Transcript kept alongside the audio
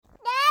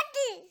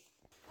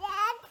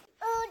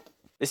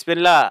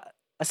Bismillah.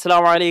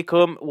 Assalamu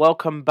alaikum.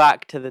 Welcome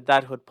back to the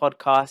Dadhood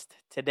podcast.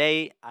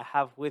 Today I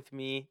have with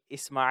me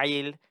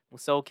Ismail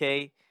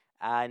Musoke,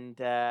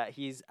 and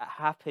he's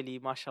happily,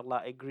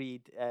 mashallah,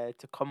 agreed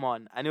to come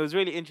on. And it was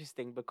really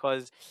interesting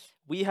because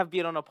we have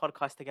been on a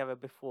podcast together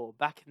before.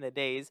 Back in the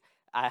days,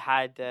 I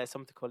had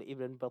something called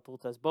Ibn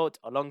Battuta's Boat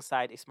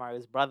alongside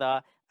Ismail's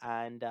brother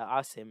and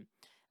Asim.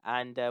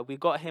 And we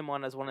got him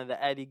on as one of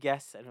the early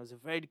guests, and it was a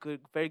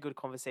very good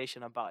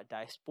conversation about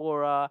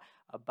diaspora,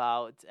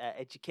 about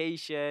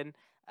education,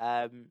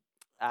 um,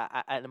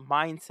 and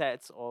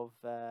mindsets of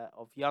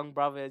young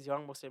brothers,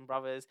 young Muslim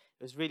brothers.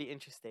 It was really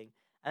interesting.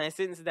 And then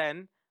since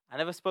then, I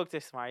never spoke to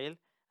Ismail.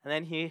 And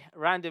then he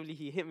randomly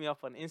he hit me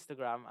up on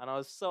Instagram, and I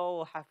was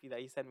so happy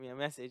that he sent me a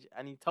message,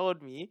 and he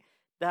told me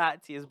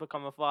that he has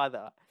become a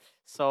father.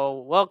 So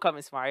welcome,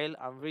 Ismail.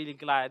 I'm really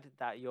glad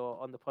that you're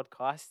on the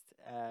podcast.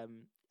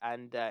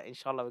 And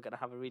inshallah, we're gonna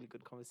have a really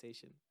good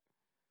conversation.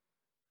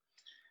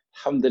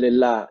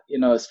 Alhamdulillah,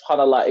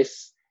 subhanAllah,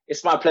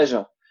 it's my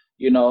pleasure.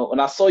 When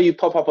I saw you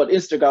pop up on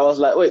Instagram, I was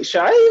like, wait,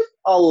 Sharif?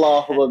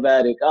 Allahu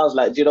Barik. I was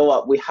like, do you know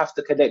what? We have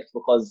to connect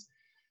because,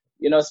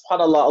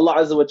 subhanAllah, Allah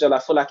Azza wa Jalla, I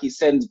feel like He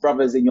sends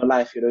brothers in your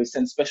life, He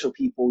sends special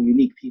people,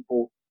 unique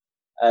people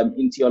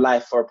into your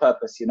life for a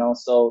purpose,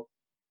 So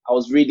I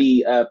was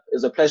really, it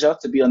was a pleasure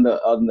to be on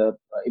the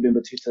Ibn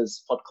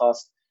Battuta's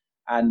podcast.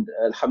 And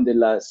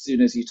alhamdulillah, as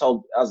soon as you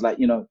told, I was like,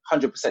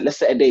 100%, let's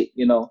set a date,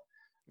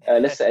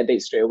 let's set a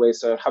date straight away.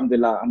 So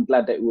alhamdulillah, I'm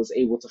glad that it was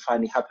able to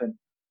finally happen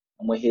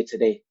and we're here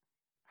today.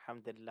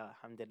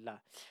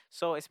 Alhamdulillah.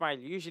 So Ismail,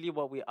 usually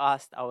what we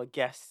asked our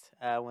guests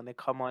when they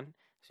come on,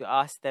 so we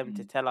ask them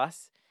to tell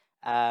us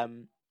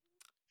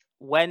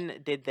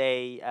when did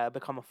they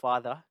become a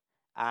father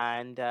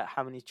and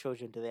how many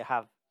children do they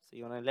have? So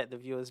you want to let the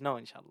viewers know,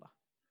 inshallah.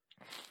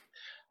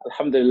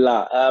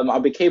 Alhamdulillah. I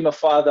became a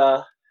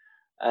father,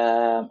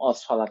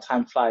 subhanAllah,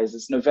 time flies.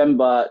 It's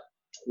November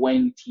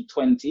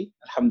 2020,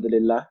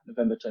 alhamdulillah,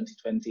 November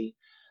 2020.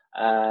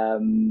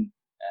 And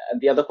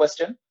the other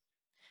question?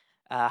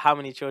 How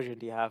many children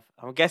do you have?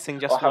 I'm guessing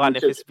just one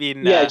if it's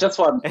been... Yeah, just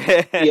one.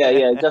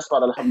 Yeah, just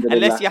one, alhamdulillah.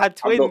 Unless you had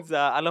twins,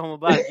 Allahumma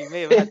barak, you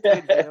may have had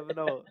twins, you never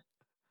know.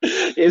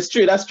 It's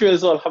true, that's true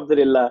as well,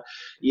 alhamdulillah.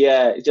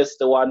 Yeah, just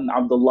the one,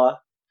 Abdullah,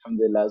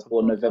 alhamdulillah, I was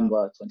born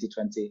November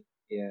 2020,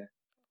 yeah.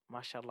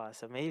 MashaAllah,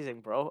 it's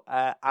amazing, bro.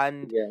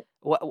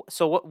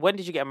 When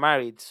did you get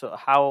married? So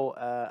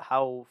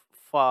how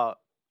far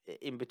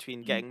in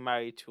between getting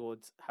married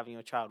towards having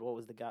your child? What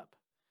was the gap?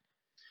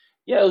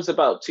 Yeah, it was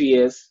about 2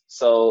 years.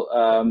 So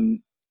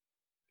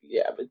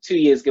but 2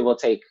 years give or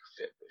take,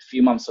 a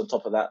few months on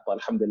top of that. But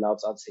alhamdulillah,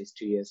 I'd say it's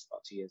 2 years,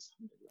 about 2 years.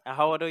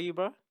 How old are you,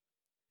 bro?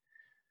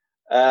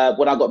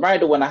 When I got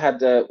married or when I had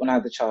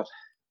the child?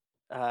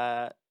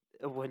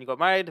 When you got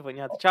married, when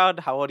you had the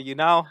child, how old are you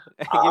now?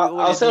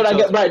 I'll say when I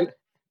get married.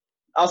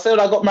 I'll say when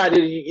I got married,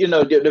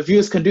 the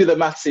viewers can do the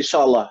maths,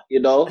 inshallah,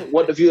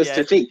 what the viewers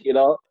to think,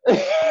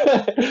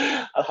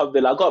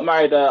 Alhamdulillah. I got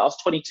married, I was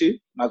 22, and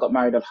I got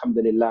married,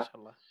 alhamdulillah.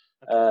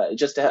 Okay.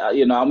 Just to,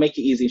 I'll make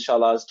it easy,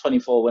 inshallah. I was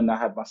 24 when I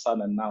had my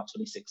son, and now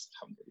 26,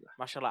 alhamdulillah.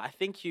 MashaAllah. I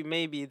think you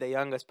may be the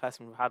youngest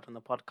person we've had on the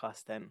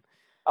podcast then.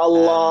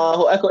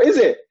 Allahu Akbar, is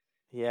it?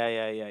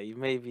 Yeah. You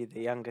may be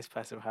the youngest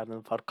person we've had on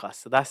the podcast.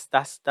 So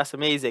that's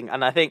amazing.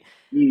 And I think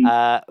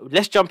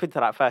let's jump into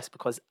that first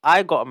because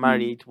I got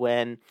married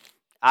when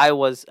I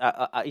was,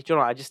 I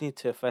just need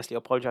to firstly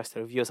apologize to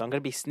the reviewers. I'm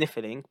going to be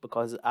sniffling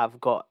because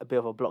I've got a bit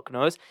of a blocked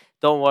nose.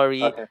 Don't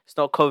worry, It's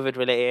not COVID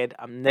related.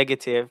 I'm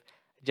negative,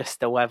 just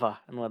the weather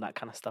and all that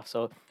kind of stuff.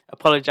 So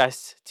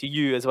apologize to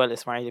you as well,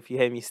 Ismail, if you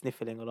hear me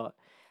sniffling a lot.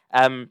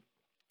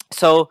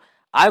 So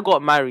I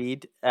got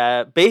married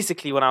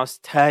basically when I was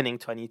turning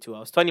 22. I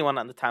was 21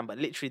 at the time, but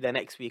literally the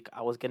next week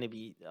I was going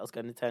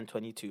to turn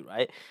 22,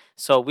 right?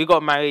 So we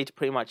got married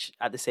pretty much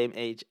at the same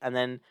age. And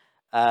then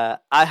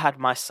I had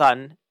my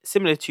son,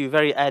 similar to you,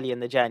 very early in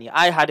the journey.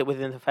 I had it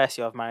within the first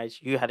year of marriage.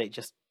 You had it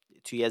just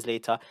 2 years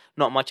later.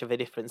 Not much of a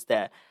difference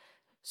there.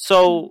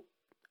 So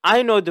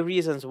I know the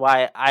reasons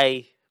why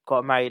I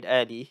got married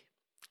early.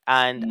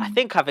 And I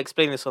think I've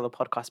explained this on the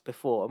podcast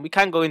before. And we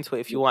can go into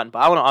it if you want. But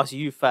I want to ask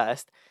you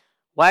first.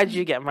 Why did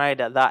you get married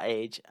at that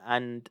age?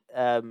 And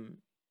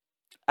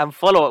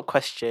follow-up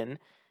question,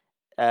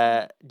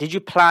 did you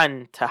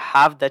plan to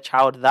have the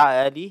child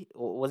that early?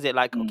 Or was it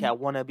like, okay, I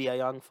want to be a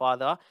young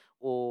father?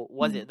 Or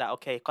was it that,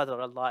 okay, Qadr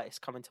Allah is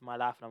coming to my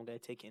life and I'm going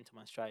to take it into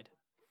my stride?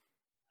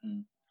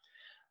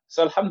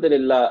 So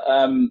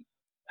alhamdulillah,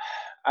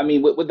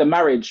 with the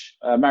marriage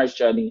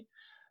journey,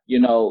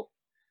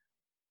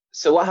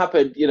 so what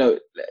happened,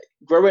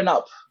 growing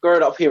up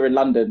here in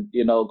London,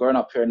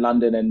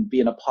 and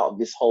being a part of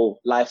this whole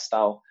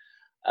lifestyle,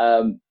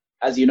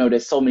 as you know,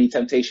 there's so many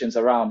temptations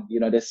around,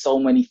 there's so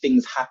many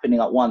things happening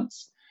at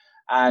once.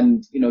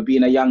 And,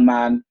 being a young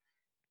man,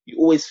 you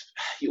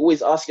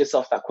always ask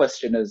yourself that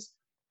question as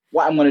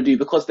what I'm going to do,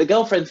 because the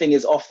girlfriend thing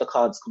is off the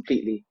cards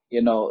completely.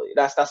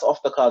 That's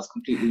off the cards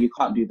completely. You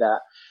can't do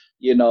that.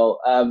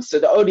 So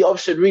the only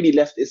option really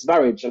left is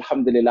marriage,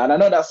 alhamdulillah. And I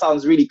know that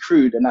sounds really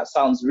crude and that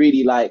sounds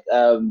really like,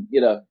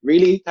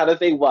 really kind of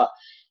thing, but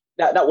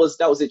that was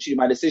literally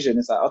my decision.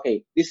 It's like,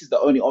 okay, this is the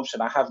only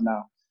option I have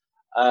now.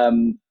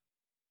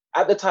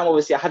 At the time,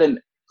 obviously, I hadn't,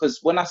 because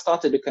when I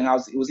started looking,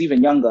 it was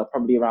even younger,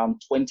 probably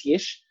around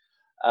 20-ish.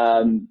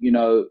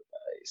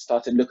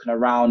 Started looking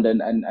around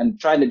and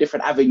trying the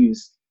different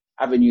avenues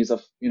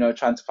of,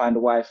 trying to find a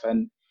wife.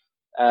 And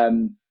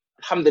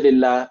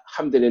alhamdulillah,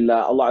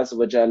 Allah Azza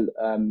wa Jal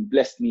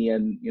blessed me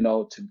and,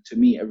 to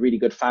meet a really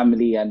good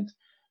family. And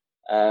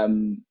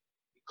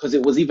because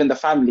it was even the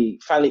family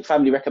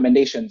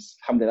recommendations,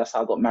 alhamdulillah, that's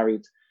how I got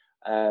married.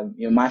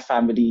 My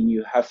family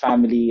knew her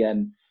family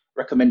and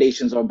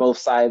recommendations on both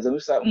sides. And we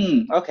was like,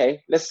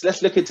 okay,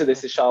 let's look into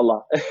this,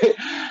 inshallah.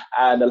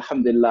 And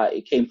alhamdulillah,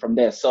 it came from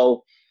there.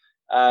 So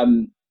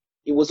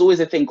it was always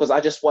a thing, because I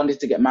just wanted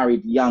to get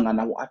married young, and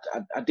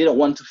I didn't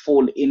want to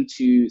fall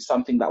into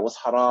something that was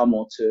haram,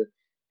 or to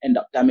end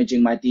up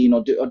damaging my deen,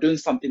 or doing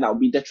something that would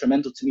be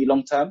detrimental to me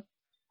long term.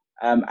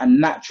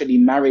 And naturally,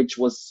 marriage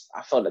was,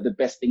 I felt, like the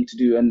best thing to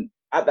do. And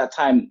at that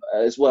time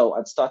as well,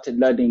 I'd started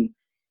learning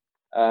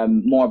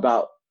more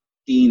about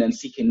deen and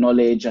seeking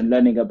knowledge and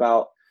learning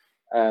about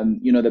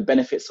the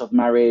benefits of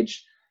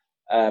marriage,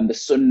 the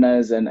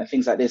sunnahs and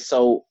things like this.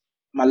 So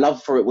my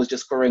love for it was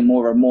just growing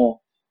more and more.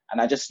 And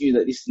I just knew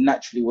that this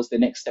naturally was the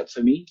next step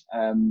for me,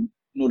 in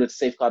order to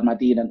safeguard my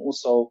deen, and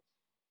all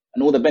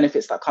the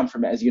benefits that come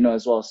from it, as you know,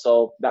 as well.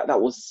 So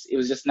it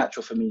was just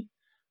natural for me.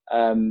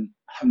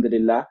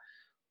 Alhamdulillah.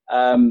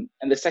 And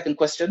the second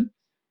question?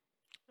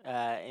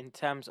 In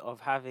terms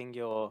of having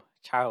your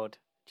child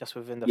just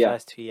within the Yeah.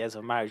 first 2 years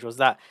of marriage, was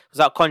that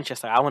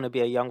conscious? Like, I want to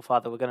be a young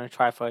father, we're going to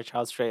try for a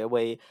child straight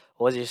away?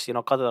 Or was it just,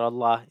 Qadar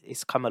Allah,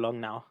 it's come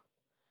along now?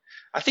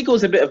 I think it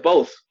was a bit of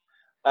both.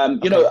 To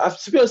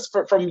be honest,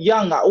 from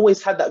young, I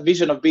always had that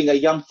vision of being a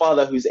young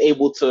father who's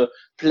able to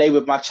play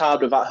with my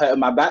child without hurting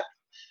my back.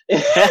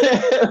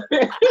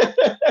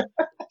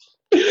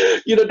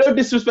 No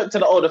disrespect to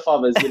the older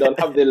fathers,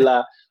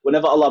 alhamdulillah,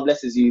 whenever Allah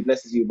blesses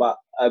you. But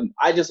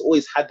I just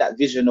always had that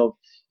vision of,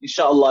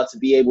 inshallah, to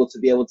be able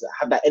to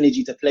have that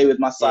energy to play with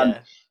my son,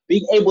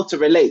 being able to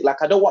relate.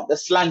 Like, I don't want the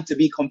slang to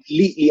be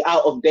completely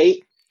out of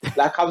date.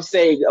 Like, I'm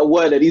saying a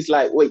word and he's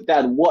like, wait,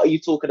 Dad, what are you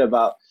talking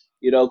about?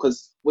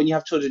 Because when you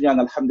have children young,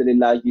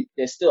 alhamdulillah,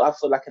 there's still, I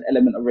feel like, an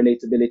element of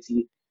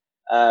relatability.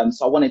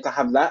 So I wanted to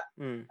have that,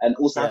 and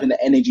also having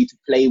the energy to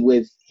play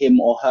with him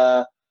or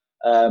her,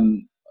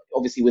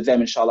 obviously with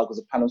them, inshallah, because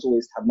the plan was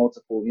always to have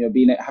multiple,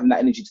 having that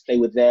energy to play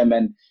with them,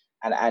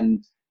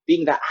 and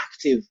being that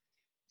active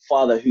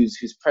father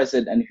who's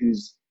present and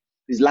who's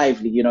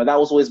lively. That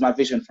was always my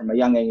vision from a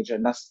young age,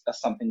 and that's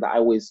something that I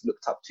always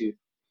looked up to.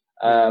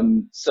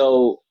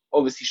 So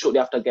obviously, shortly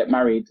after I get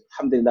married,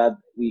 alhamdulillah,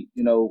 we,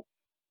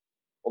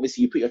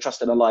 obviously you put your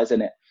trust in Allah,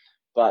 isn't it?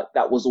 But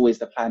that was always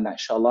the plan, that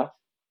inshallah,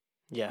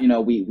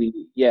 we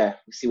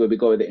see where we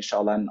go with it,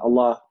 inshallah. And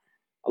Allah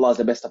is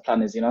the best of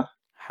planners,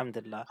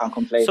 Alhamdulillah. Can't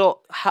complain.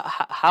 So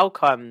how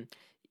come,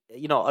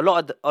 a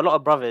lot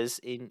of brothers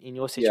in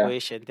your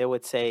situation, they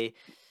would say,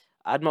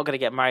 I'm not going to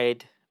get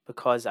married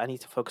because I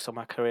need to focus on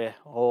my career,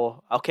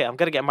 or okay, I'm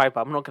going to get married, but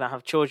I'm not going to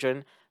have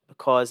children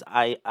because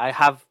I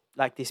have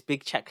like this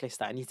big checklist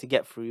that I need to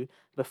get through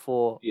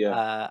before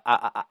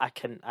I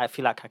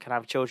feel like I can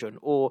have children.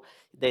 Or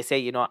they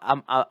say,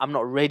 I'm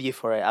not ready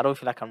for it. I don't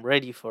feel like I'm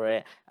ready for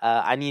it.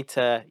 I need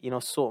to,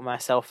 sort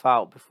myself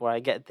out before I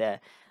get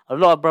there. A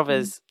lot of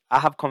brothers, I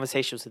have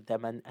conversations with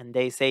them and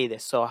they say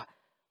this. So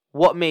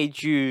what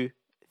made you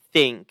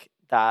think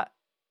that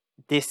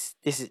this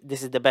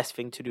is the best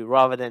thing to do,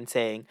 rather than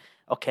saying,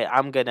 okay,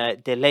 I'm going to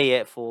delay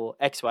it for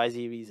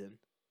XYZ reason?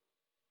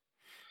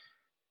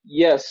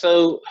 Yeah,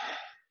 so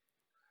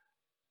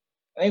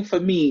I think for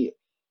me,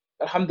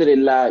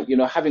 alhamdulillah,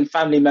 having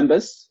family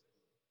members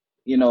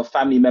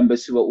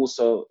who are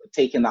also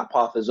taking that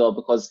path as well,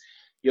 because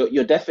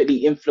you're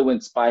definitely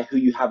influenced by who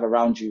you have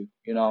around you.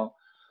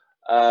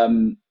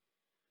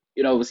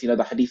 Obviously,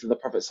 the hadith of the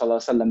Prophet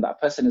sallallahu alaihi wasallam, that a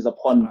person is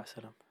upon,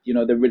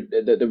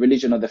 the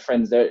religion of their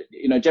friends. They're,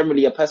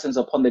 generally a person's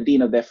upon the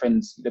deen of their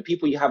friends. The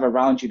people you have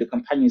around you, the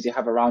companions you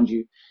have around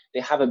you,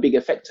 they have a big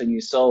effect on you.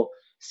 So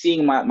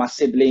seeing my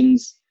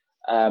siblings,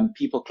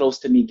 people close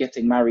to me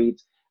getting married,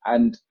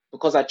 and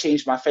because I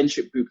changed my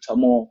friendship group to a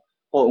more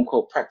quote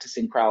unquote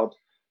practicing crowd,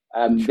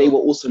 they were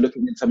also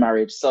looking into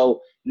marriage.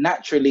 So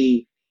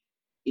naturally,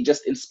 it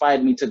just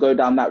inspired me to go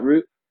down that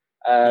route.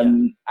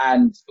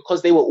 And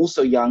because they were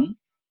also young,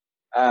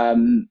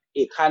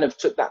 it kind of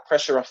took that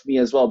pressure off me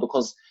as well,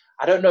 because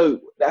I don't know,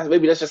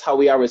 maybe that's just how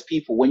we are as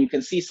people. When you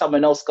can see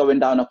someone else going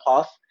down a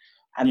path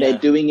and they're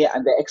doing it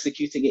and they're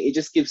executing it, it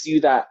just gives you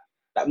that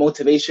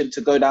motivation to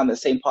go down the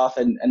same path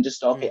and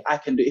just, okay, I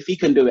can do it. If he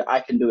can do it,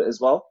 I can do it as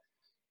well.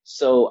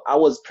 So I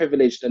was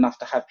privileged enough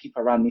to have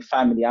people around me,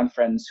 family and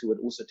friends, who had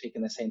also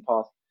taken the same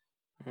path.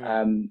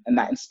 And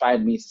that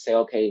inspired me to say,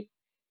 okay,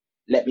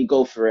 let me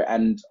go for it,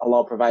 and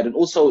Allah provide. And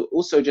also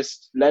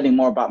just learning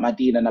more about my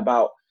deen and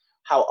about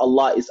how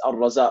Allah is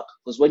Ar-Razaq.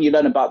 Because when you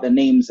learn about the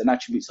names and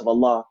attributes of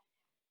Allah,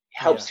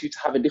 Yeah. helps you to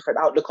have a different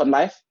outlook on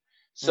life.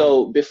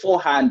 So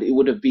beforehand, it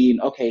would have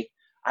been, okay,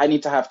 I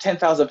need to have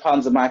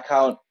 £10,000 in my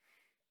account,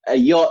 a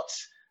yacht.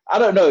 I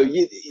don't know.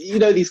 You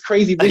know these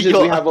crazy visions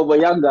we have when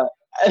we're younger.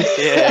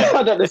 Yeah.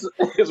 I don't know,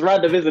 it's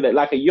random, isn't it?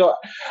 Like a yacht,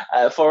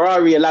 a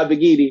Ferrari, a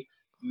Lamborghini.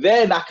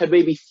 Then I could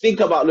maybe think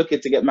about looking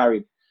to get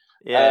married.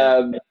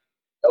 Yeah.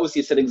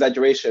 Obviously, it's an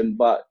exaggeration,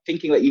 but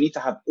thinking that you need to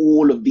have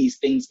all of these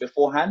things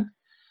beforehand.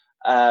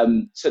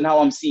 So now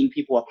I'm seeing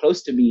people who are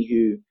close to me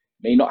who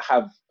may not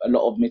have a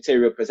lot of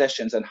material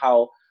possessions, and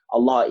how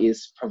Allah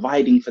is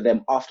providing for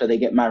them after they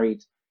get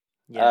married.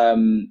 Yeah.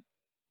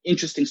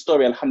 Interesting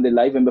story,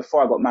 alhamdulillah. Even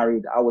before I got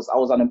married, I was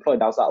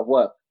unemployed. I was out of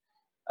work.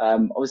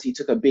 Obviously,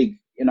 took a big,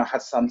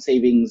 had some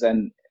savings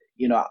and,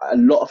 a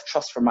lot of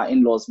trust from my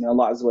in-laws. May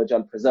Allah Azza wa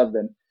Jal preserve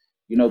them,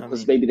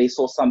 because maybe they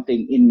saw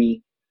something in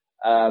me,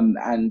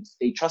 and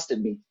they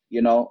trusted me,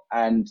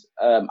 and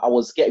I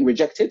was getting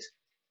rejected.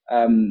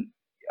 I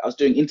was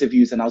doing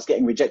interviews and I was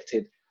getting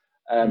rejected.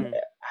 And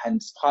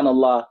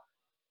subhanAllah,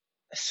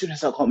 as soon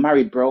as I got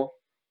married, bro,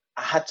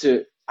 I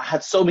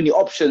had so many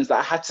options that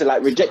I had to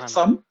like reject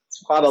some.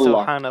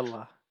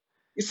 Subhanallah.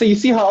 So you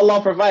see how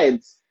Allah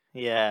provides.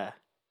 Yeah.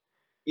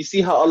 You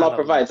see how Allah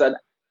provides. And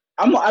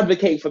I'm not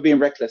advocating for being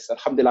reckless.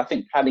 Alhamdulillah, I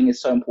think planning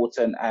is so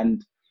important,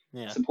 and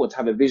it's important to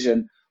have a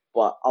vision.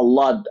 But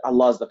Allah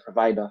is the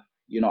provider.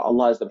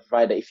 Allah is the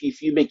provider.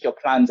 If you make your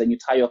plans and you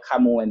tie your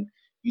camel and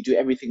you do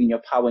everything in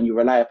your power and you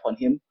rely upon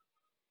Him,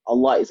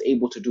 Allah is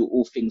able to do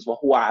all things.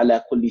 وَهُوَ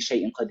عَلَى كُلِّ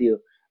شَيْءٍ قَدِيرٌ.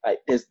 Like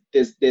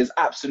there's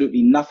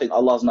absolutely nothing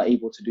Allah's not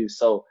able to do.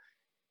 So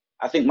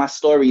I think my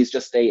story is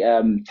just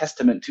a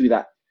testament to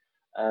that.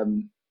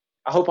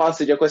 I hope I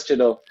answered your question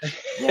though.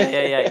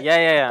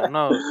 Yeah.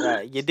 No,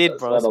 you did,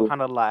 bro.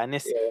 Subhanallah. And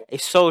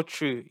it's so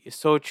true. It's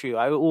so true.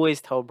 I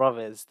always tell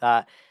brothers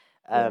that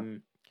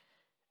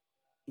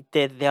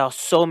there are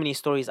so many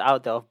stories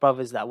out there of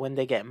brothers that when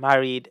they get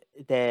married,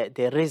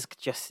 their risk,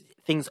 just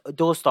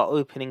doors start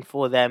opening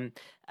for them.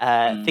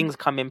 Things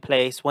come in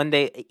place when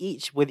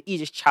with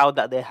each child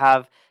that they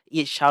have.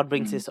 Each child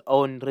brings its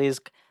own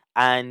risk,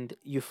 and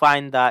you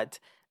find that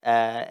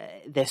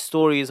there's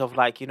stories of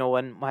like,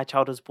 when my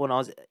child was born, I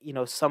was,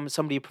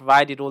 somebody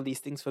provided all these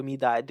things for me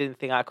that I didn't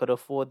think I could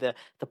afford, the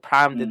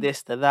pram, the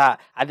this, the that.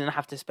 I didn't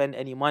have to spend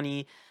any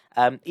money.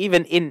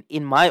 Even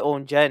in my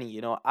own journey,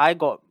 I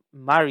got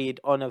married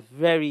on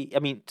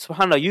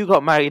subhanAllah, you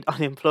got married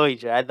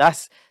unemployed, right?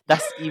 That's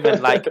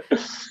even like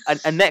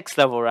a next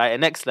level, right? A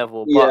next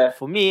level. But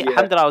for me,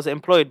 alhamdulillah, I was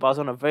employed, but I was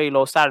on a very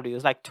low salary. It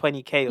was like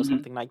 20k or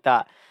something like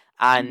that.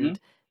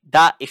 And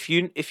that if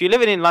you're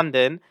living in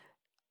London,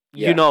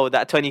 you know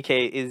that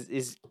 20k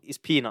is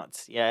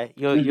peanuts. Yeah,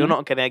 you're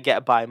not gonna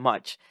get by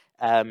much.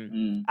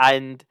 And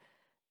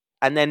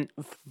then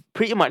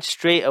pretty much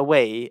straight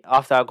away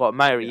after I got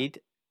married,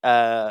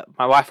 my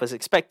wife was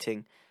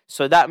expecting.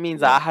 So that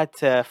means that I had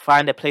to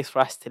find a place for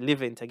us to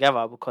live in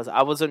together, because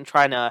I wasn't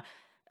trying to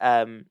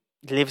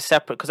live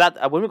separate. Because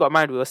when we got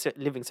married, we were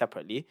living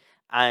separately,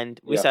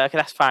 and we said, okay,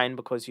 that's fine,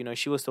 because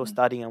she was still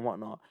studying and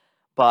whatnot.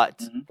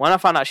 But when I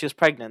found out she was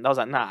pregnant, I was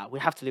like, nah, we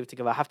have to live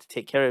together. I have to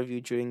take care of you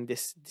during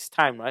this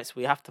time, right? So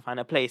we have to find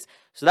a place.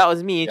 So that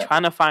was me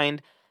trying to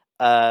find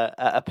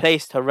a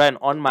place to rent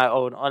on my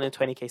own on a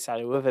 20k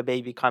salary with a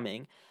baby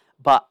coming.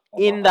 But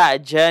in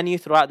that journey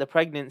throughout the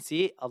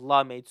pregnancy,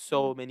 Allah made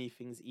so many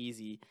things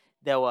easy.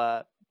 There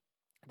were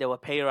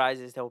pay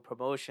rises, there were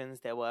promotions,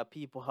 there were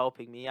people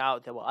helping me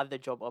out, there were other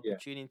job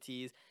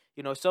opportunities.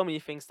 So many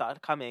things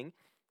started coming.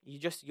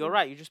 You're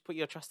right. You just put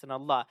your trust in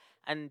Allah.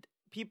 And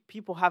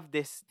people have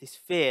this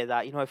fear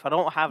that, if I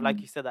don't have,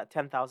 like you said, that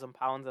 £10,000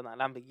 and that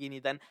Lamborghini,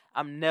 then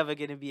I'm never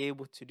going to be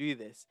able to do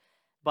this.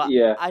 But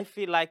I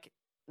feel like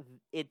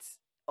it's,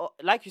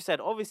 like you said,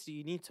 obviously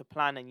you need to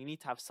plan and you need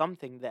to have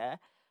something there.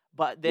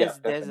 But there's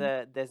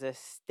a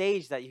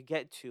stage that you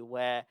get to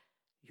where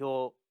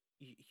you're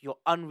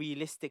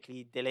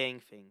unrealistically delaying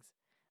things,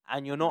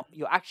 and you're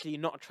actually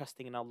not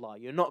trusting in Allah.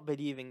 You're not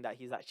believing that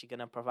He's actually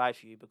going to provide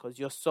for you, because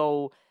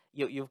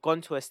you've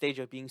gone to a stage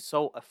of being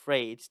so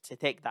afraid to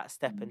take that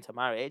step into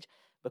marriage,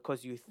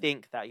 because you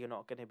think that you're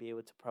not going to be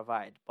able to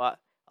provide. But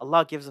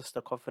Allah gives us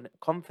the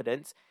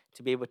confidence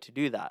to be able to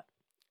do that.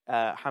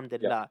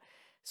 Alhamdulillah.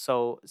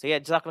 So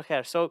Jazakallah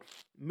khair. So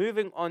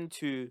moving on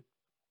to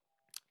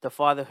the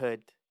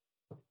fatherhood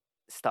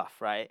stuff,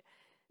 right?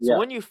 So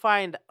when you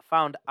found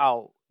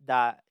out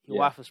that your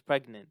wife was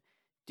pregnant,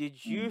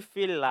 did you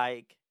feel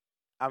like,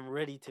 I'm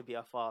ready to be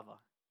a father?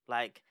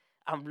 Like,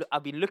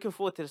 I've been looking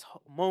forward to this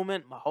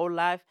moment my whole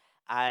life,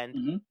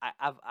 and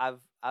I've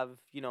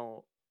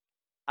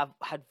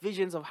had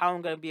visions of how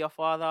I'm going to be a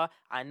father.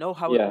 I know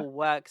how it all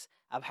works.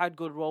 I've had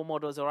good role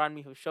models around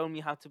me who've shown me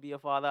how to be a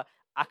father.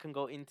 I can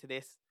go into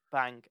this,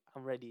 bang,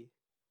 I'm ready.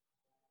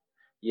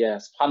 Yeah,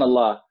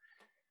 subhanallah.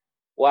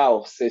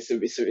 Wow, so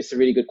it's a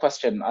really good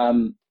question.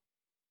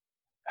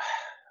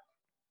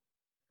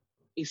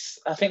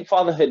 I think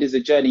fatherhood is a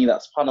journey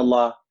that,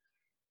 subhanallah,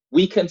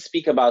 we can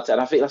speak about it,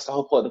 and I think that's the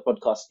whole point of the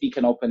podcast,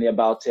 speaking openly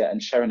about it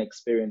and sharing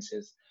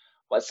experiences.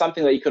 But it's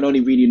something that you can only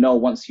really know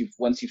once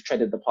you've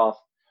treaded the path.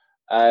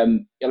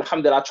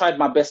 Alhamdulillah, I tried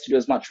my best to do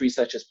as much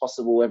research as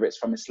possible, whether it's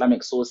from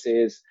Islamic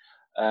sources,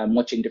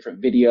 watching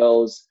different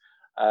videos,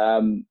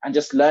 and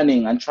just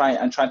learning and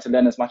trying to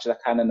learn as much as I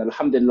can. And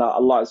alhamdulillah,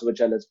 Allah Azza wa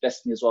Jalla has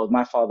blessed me as well with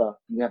my father.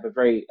 We have a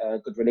very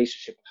good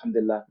relationship,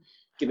 alhamdulillah,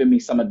 giving me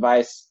some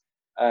advice,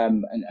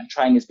 and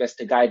trying his best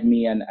to guide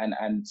me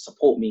and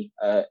support me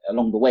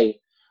along the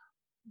way.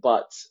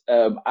 But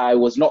I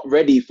was not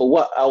ready for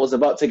what I was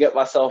about to get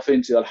myself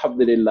into,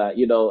 alhamdulillah,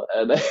 you know.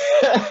 And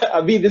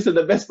I mean this in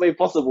the best way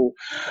possible,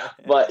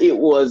 but it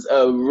was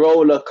a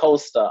roller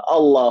coaster.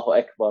 Allahu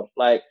Akbar.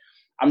 Like,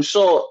 I'm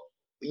sure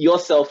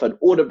yourself and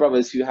all the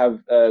brothers who have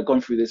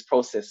gone through this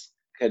process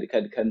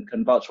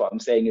can vouch what I'm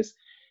saying is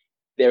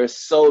there are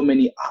so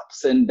many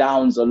ups and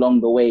downs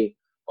along the way.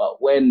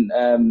 But when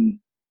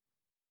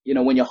you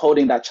know, when you're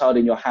holding that child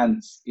in your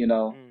hands, you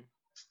know,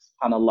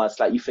 subhanAllah, it's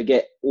like you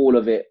forget all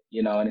of it,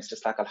 you know, and it's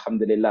just like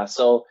alhamdulillah.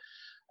 So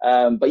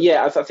but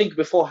yeah, I think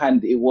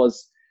beforehand it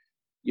was,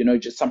 you know,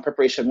 just some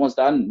preparation was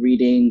done,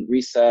 reading,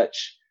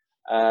 research,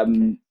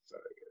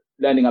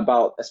 learning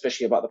about,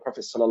 especially about the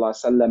Prophet sallallahu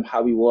alaihi wasallam,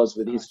 how he was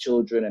with his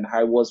children and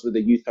how he was with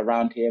the youth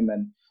around him,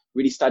 and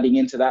really studying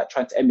into that,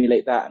 trying to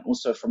emulate that. And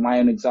also from my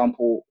own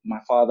example,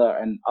 my father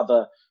and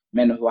other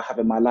men who I have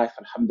in my life,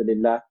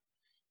 alhamdulillah.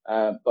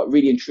 But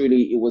really and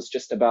truly, it was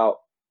just about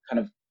kind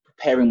of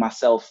preparing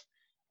myself.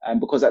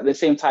 Because at the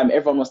same time,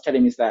 everyone was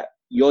telling me is that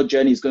your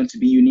journey is going to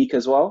be unique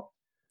as well.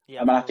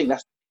 And I think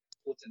that's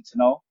important to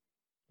know.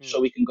 So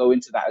we can go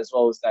into that as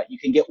well, is that you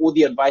can get all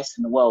the advice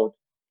in the world,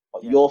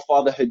 but your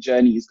fatherhood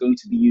journey is going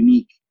to be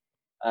unique.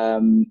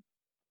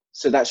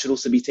 So that should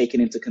also be taken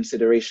into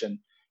consideration,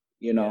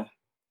 you know.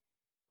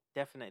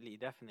 Definitely.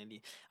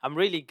 I'm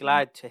really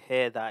glad to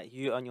hear that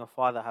you and your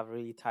father have a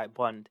really tight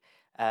bond,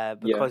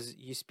 because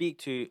you speak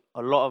to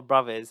a lot of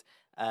brothers,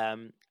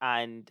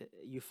 and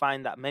you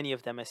find that many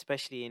of them,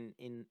 especially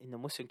in the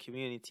Muslim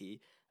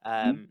community,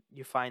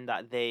 you find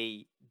that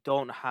they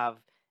don't have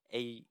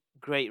a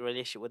great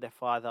relationship with their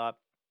father,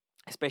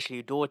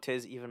 especially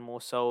daughters, even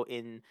more so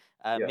in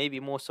maybe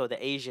more so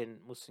the Asian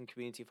Muslim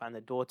community. Find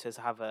the daughters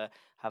have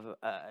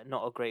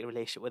not a great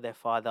relationship with their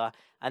father,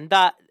 and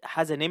that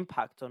has an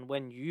impact on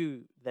when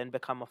you then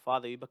become a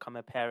father, you become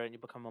a parent, you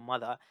become a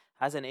mother,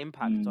 has an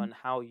impact on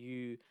how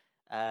you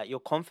your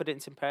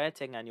confidence in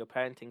parenting and your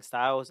parenting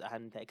styles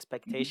and the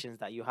expectations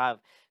that you have.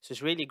 So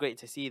it's really great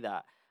to see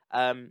that.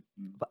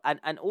 But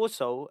and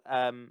also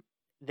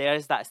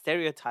there's that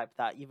stereotype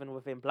that even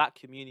within Black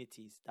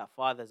communities that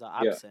fathers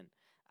are absent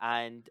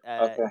and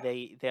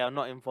they are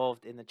not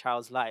involved in the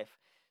child's life.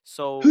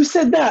 So who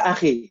said that,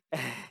 Akhi?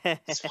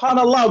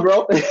 Subhanallah,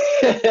 bro.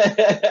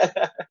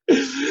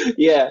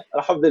 Yeah,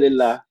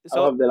 alhamdulillah.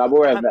 So alhamdulillah, I'm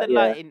aware of that.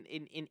 Yeah.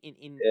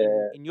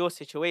 In your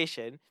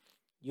situation,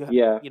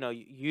 you know,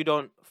 you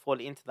don't fall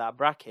into that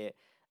bracket.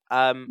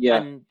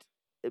 And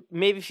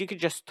maybe if you could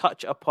just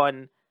touch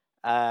upon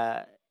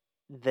the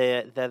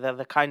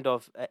kind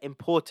of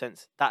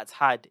importance that's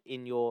had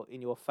in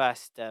your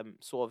first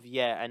sort of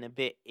year and a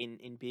bit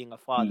in being a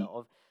father,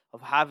 of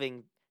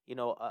having, you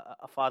know,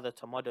 a father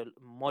to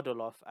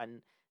model off,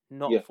 and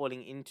not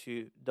falling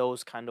into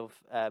those kind of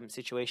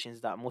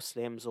situations that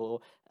Muslims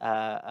or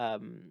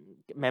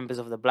members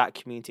of the Black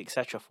community,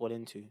 etc., fall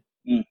into.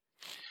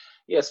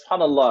 Yes,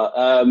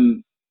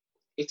 subhanallah.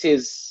 It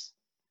is,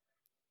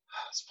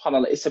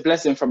 subhanallah, it's a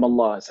blessing from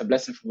Allah. It's a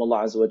blessing from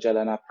Allah Azza wa Jalla,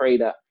 and I pray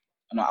that,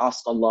 and I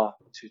ask Allah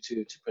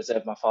to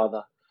preserve my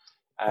father,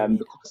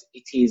 because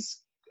it is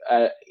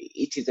a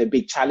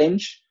big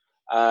challenge,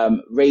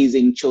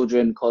 raising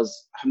children,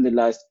 because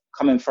alhamdulillah,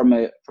 coming from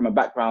a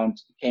background,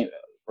 came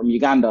from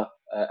Uganda,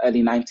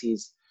 early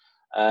 90s,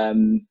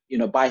 you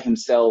know, by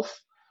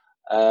himself,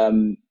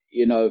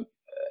 you know,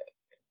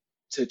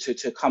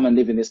 to come and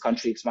live in this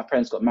country, because my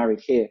parents got married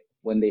here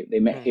when they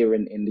met here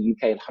in the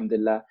UK,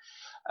 alhamdulillah.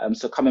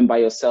 So coming by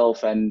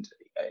yourself, and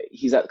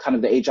he's at kind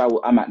of the age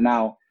I'm at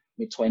now,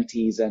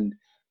 mid-20s, and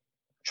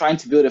trying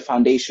to build a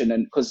foundation,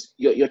 and because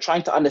you're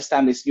trying to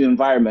understand this new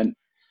environment,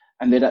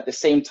 and then at the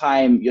same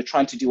time you're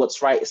trying to do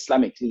what's right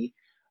Islamically.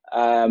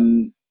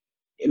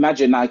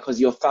 Imagine now,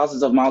 because you're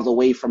thousands of miles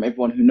away from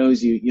everyone who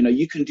knows you, you know,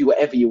 you can do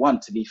whatever you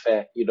want, to be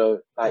fair, you know,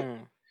 like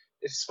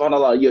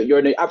subhanAllah, you're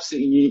in an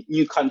absolutely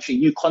new country,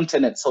 new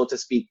continent, so to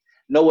speak.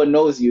 No one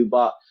knows you,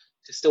 but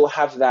to still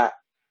have that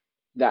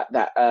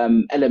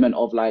element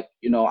of like,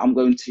 you know, I'm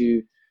going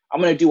to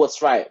do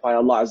what's right by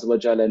Allah Azza wa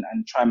Jalla,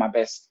 and try my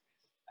best.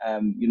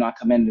 You know, I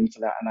commend him for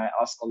that, and I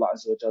ask Allah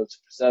Azza wa Jalla to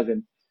preserve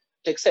him,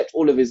 to accept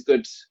all of his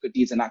good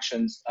deeds and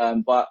actions.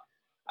 But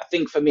I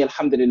think for me,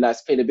 alhamdulillah,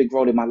 it's played a big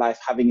role in my life,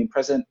 having him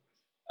present,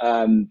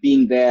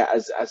 being there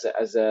as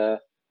a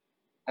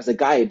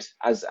guide,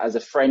 as a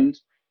friend.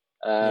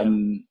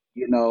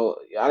 You know,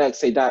 I like to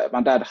say that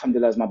my dad,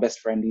 alhamdulillah, is my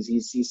best friend.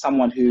 He's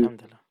someone who,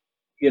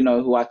 you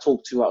know, who I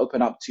talk to, I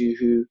open up to,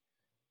 who,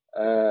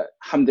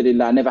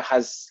 alhamdulillah, never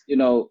has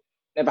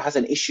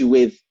an issue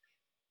with,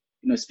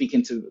 you know,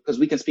 speaking to, because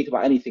we can speak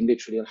about anything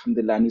literally,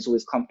 alhamdulillah, and he's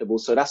always comfortable.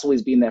 So that's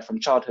always been there from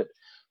childhood.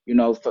 You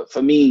know,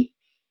 for me,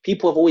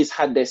 people have always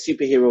had their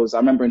superheroes. I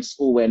remember in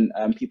school when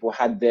people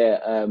had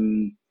their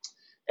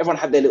everyone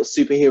had their little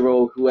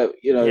superhero. Who,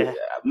 Yeah.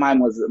 mine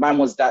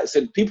was that.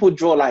 So people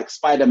draw like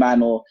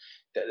Spider-Man, or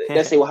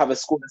let's say we'll have a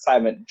school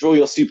assignment. Draw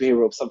your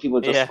superhero. Some people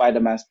draw Yeah.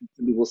 Spider-Man.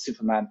 Some people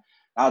Superman.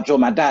 I'll draw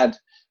my dad.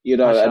 And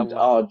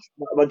MashaAllah.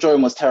 my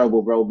drawing was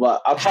terrible, bro.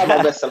 But I'll try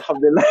my best.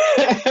 Alhamdulillah.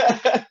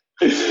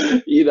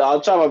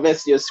 I'll try my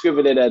best.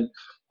 Scribbling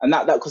and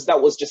that because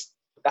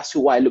that's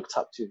who I looked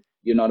up to.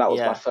 That was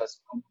my Yeah.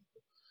 first.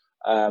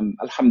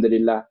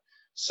 Alhamdulillah.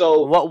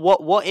 So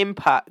what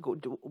impact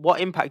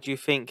do you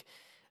think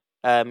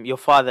your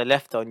father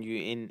left on you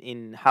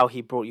in how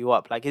he brought you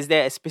up? Like, is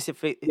there a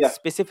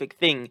specific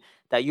thing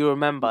that you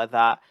remember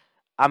that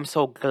I'm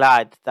so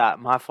glad that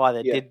my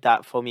father did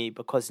that for me,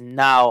 because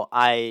now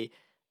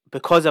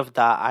because of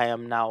that I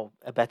am now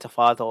a better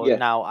father, or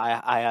now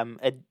I am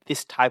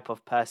this type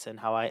of person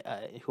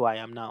who I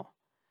am now?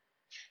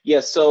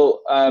 Yeah.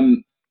 So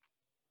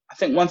I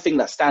think one thing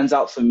that stands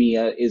out for me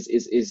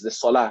is the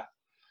salah.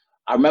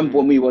 I remember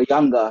when we were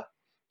younger,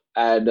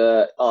 and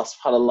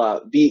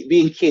subhanallah,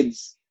 being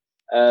kids,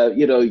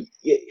 okay,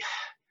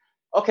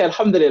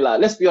 alhamdulillah.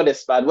 Let's be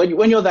honest, man.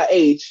 When you're that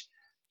age,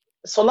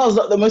 salah is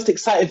not the most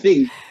exciting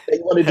thing that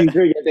you want to do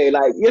during your day.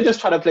 Like, you're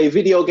just trying to play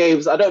video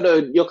games. I don't know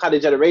your kind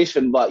of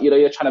generation, but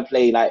you're trying to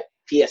play like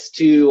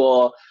PS2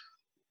 or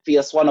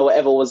PS1 or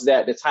whatever was there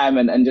at the time,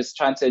 and just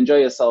trying to enjoy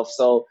yourself.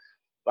 So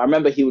I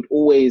remember he would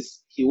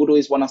always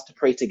want us to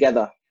pray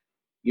together.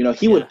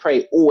 He would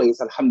pray always,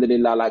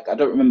 alhamdulillah. Like, I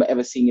don't remember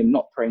ever seeing him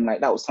not praying.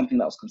 Like, that was something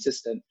that was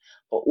consistent.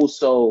 But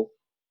also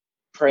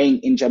praying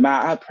in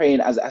jama'ah,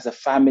 praying as a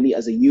family,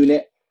 as a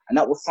unit. And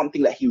that was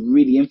something that he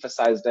really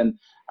emphasized. And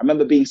I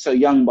remember being so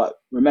young, but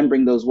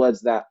remembering those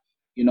words that,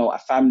 a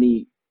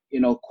family,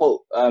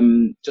 quote,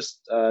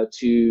 just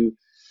to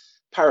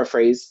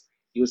paraphrase,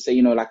 he would say,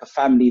 like a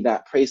family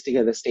that prays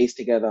together, stays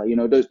together,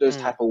 those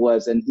type of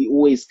words. And he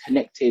always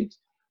connected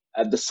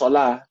the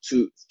salah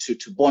to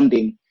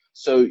bonding.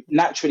 So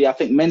naturally, I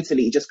think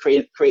mentally, it just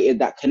created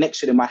that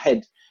connection in my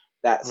head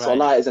that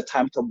salah is a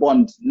time to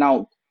bond.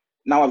 Now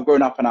I've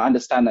grown up and I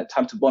understand that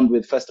time to bond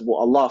with, first of all,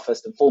 Allah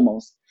first and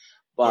foremost,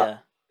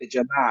 but the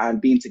jama'ah and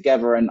being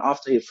together. And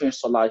after he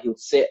finished salah, he would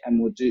sit and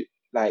would do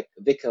like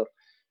dhikr,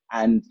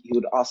 and he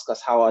would ask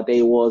us how our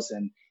day was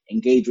and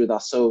engage with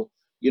us. So,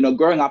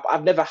 growing up,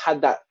 I've never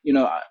had that.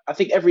 I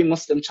think every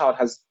Muslim child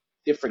has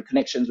different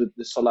connections with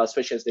the salah,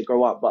 especially as they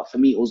grow up. But for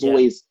me, it was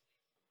always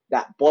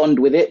that bond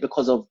with it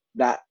because of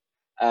that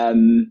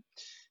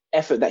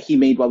effort that he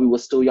made while we were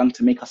still young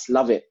to make us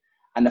love it,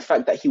 and the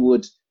fact that he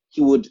would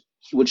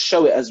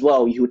show it as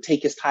well. He would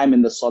take his time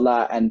in the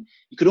salah, and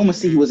you could almost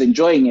see he was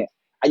enjoying it.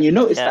 And you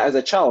notice that as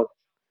a child,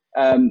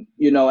 and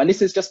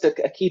this is just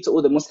a key to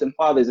all the Muslim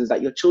fathers, is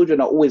that your children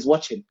are always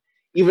watching,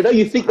 even though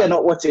you think they're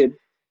not watching.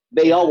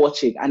 They are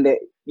watching, and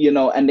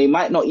they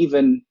might not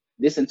even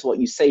listen to what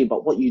you say,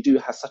 but what you do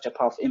has such a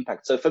powerful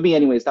impact. So for me,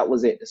 anyways, that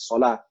was it, the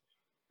salah.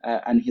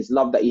 And his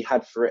love that he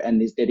had for it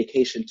and his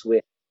dedication to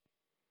it.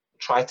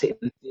 Try to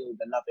instill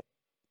the love.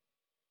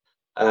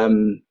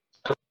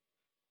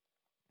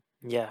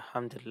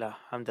 Alhamdulillah.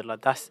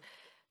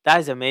 That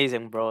is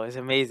amazing, bro. It's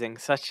amazing.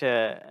 Such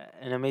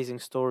an amazing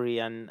story,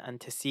 and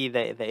to see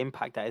the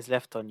impact that is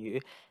left on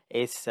you,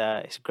 it's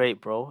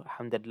great, bro.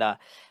 Alhamdulillah.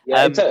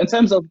 Yeah. In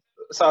terms of,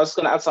 so I was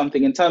going to add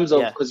something in terms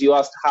of, because you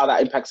asked how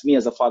that impacts me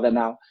as a father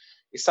now.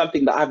 It's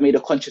something that I've made a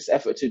conscious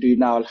effort to do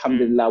now,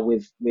 alhamdulillah,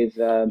 with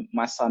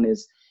my son,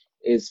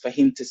 is for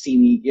him to see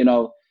me,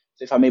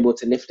 so if I'm able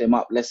to lift him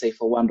up, let's say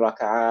for one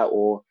rak'ah,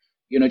 or,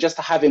 just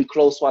to have him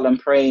close while I'm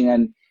praying,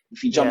 and if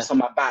he jumps on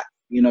my back,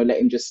 let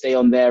him just stay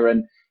on there,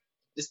 and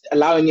just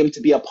allowing him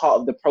to be a part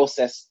of the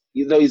process,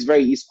 though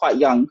he's quite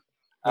young,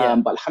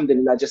 but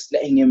alhamdulillah, just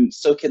letting him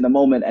soak in the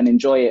moment and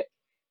enjoy it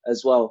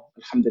as well,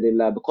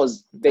 alhamdulillah,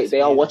 because they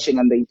are watching,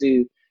 and they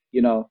do,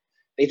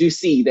 they do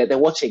see that they're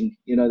watching,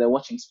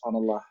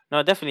 subhanAllah.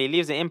 No, definitely, it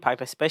leaves an impact,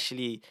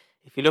 especially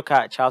if you look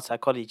at child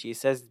psychology. It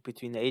says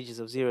between the ages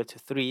of 0 to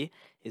 3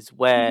 is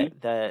where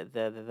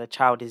the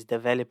child is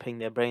developing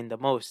their brain the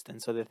most.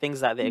 And so the things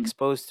that they're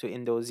exposed to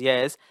in those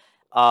years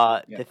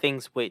are the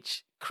things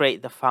which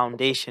create the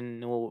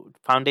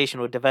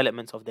foundational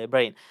developments of their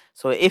brain.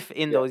 So if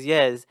in those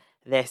years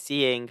they're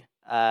seeing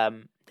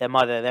their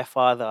mother, their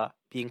father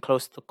being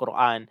close to the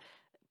Quran,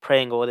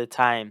 praying all the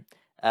time,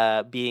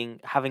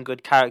 having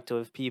good character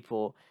with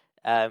people,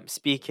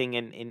 speaking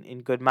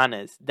in good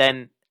manners,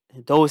 then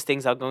those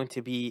things are going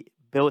to be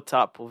built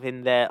up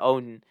within their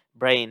own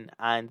brain,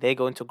 and they're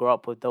going to grow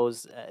up with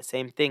those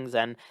same things.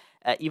 And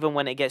even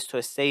when it gets to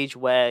a stage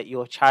where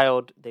your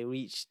child, they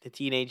reach the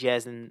teenage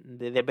years and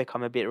they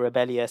become a bit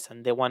rebellious,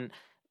 and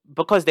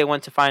because they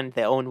want to find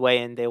their own way,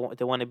 and they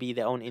want to be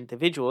their own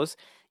individuals,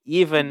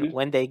 even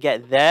when they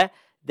get there,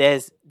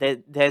 there's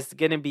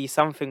going to be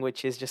something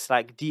which is just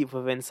like deep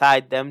within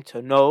inside them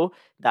to know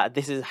that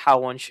this is how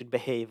one should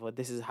behave, or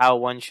this is how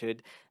one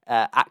should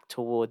act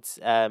towards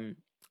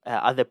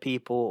other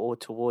people or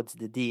towards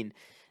the deen.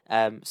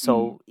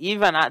 So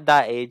even at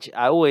that age,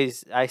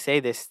 I say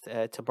this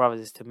to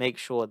brothers, to make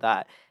sure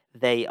that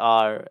they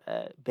are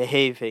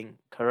behaving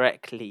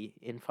correctly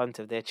in front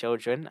of their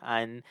children,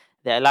 and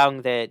they're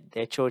allowing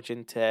their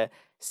children to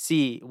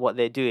see what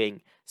they're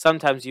doing.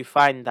 Sometimes you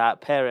find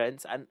that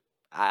parents, and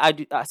I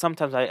do,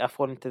 sometimes I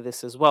fall into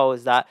this as well,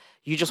 is that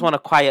you just want a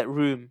quiet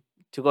room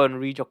to go and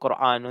read your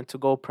Quran and to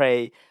go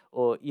pray,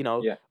 or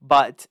Yeah.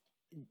 but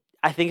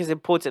I think it's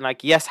important,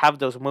 like, yes, have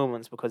those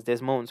moments, because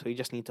there's moments where you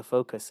just need to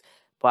focus.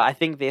 But I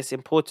think it's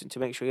important to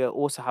make sure you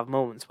also have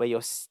moments where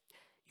you're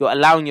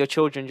allowing your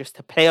children just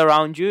to play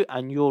around you,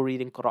 and you're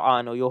reading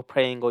Quran, or you're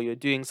praying, or you're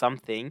doing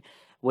something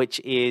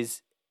which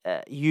is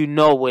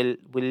will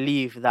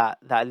leave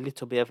that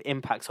little bit of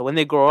impact. So when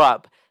they grow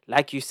up,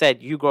 like you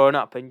said, you growing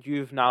up and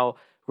you've now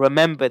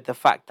remembered the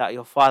fact that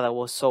your father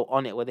was so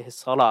on it with his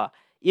salah,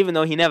 even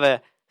though he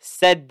never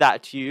said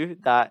that to you,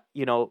 that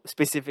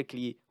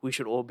specifically we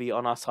should all be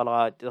on our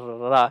salah, da, da,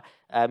 da,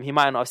 da. He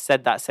might not have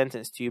said that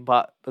sentence to you,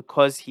 but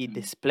because he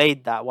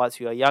displayed that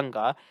whilst you were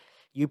younger,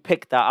 you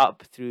picked that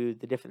up through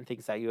the different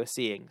things that you were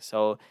seeing.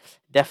 So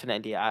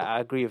definitely, I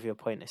agree with your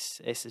point.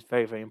 It's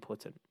very, very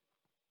important.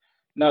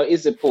 No, it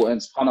is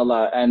important,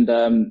 subhanAllah. And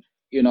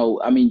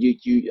I mean,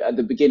 you at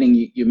the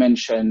beginning you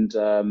mentioned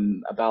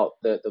about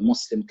the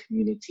Muslim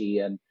community,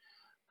 and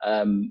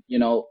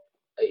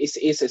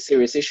it's a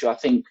serious issue. I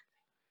think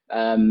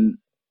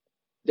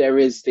there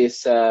is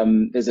this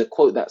there's a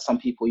quote that some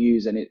people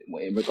use, and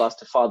in regards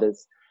to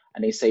fathers,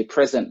 and they say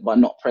present but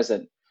not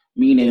present,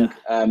 meaning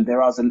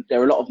there are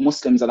a lot of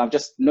Muslims, and I've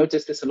just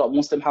noticed this, a lot of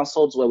Muslim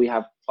households where we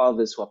have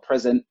fathers who are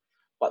present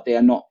but they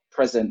are not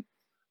present.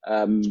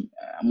 And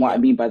what I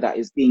mean by that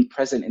is being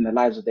present in the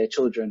lives of their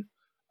children.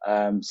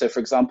 So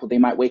for example, they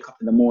might wake up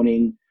in the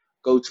morning,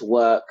 go to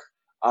work.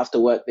 After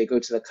work, they go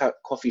to the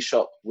coffee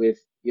shop with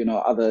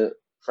other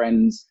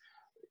friends,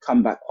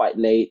 come back quite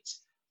late,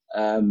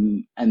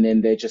 and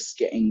then they're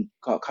just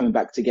coming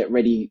back to get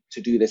ready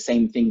to do the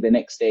same thing the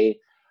next day.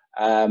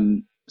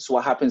 So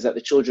what happens that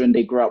the children,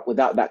 they grow up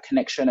without that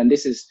connection. And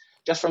this is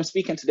just from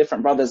speaking to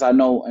different brothers I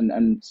know,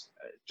 and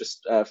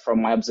just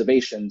from my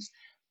observations.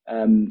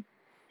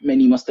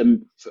 Many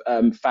Muslim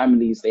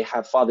families, they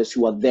have fathers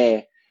who are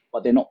there,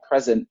 but they're not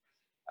present.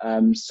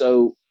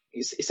 So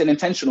it's an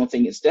intentional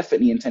thing. It's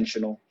definitely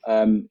intentional.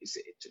 To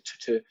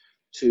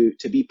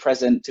be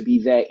present, to be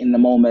there in the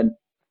moment,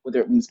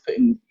 whether it means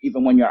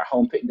even when you're at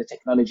home, putting the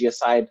technology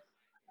aside,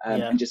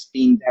 and just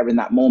being there in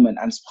that moment.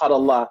 And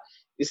subhanAllah,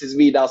 this is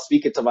me now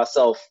speaking to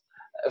myself,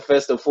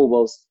 first and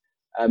foremost,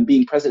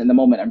 being present in the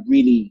moment and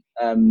really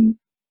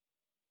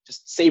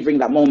just savoring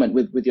that moment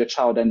with your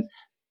child, and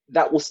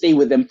that will stay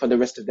with them for the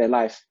rest of their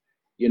life.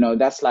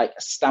 That's like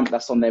a stamp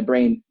that's on their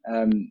brain,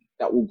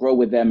 that will grow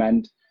with them,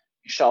 and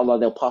inshallah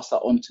they'll pass that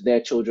on to their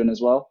children as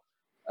well,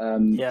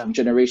 from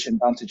generation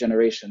down to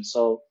generation.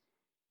 So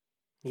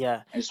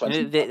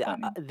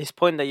this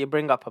point that you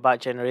bring up about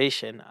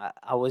generation,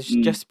 I was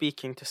just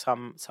speaking to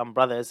some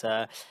brothers.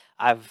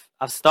 I've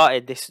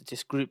started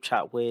this group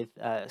chat with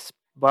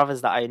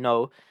brothers that I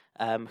know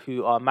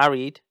who are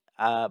married,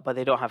 but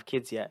they don't have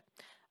kids yet.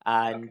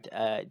 And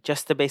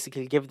just to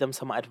basically give them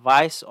some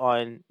advice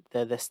on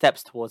the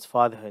steps towards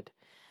fatherhood.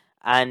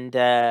 And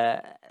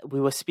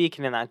we were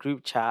speaking in that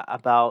group chat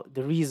about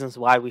the reasons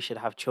why we should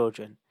have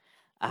children.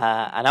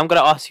 And I'm going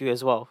to ask you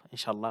as well,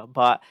 inshallah.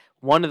 But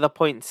one of the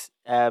points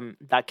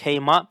that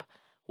came up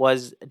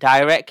was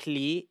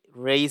directly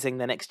raising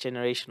the next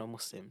generation of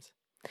Muslims.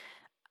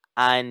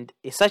 And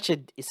it's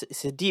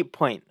a deep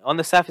point. On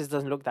the surface, it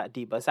doesn't look that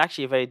deep, but it's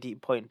actually a very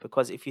deep point,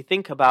 because if you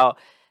think about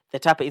the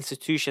type of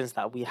institutions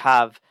that we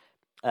have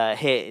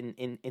here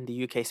in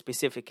the UK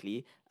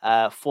specifically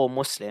for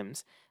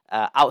Muslims,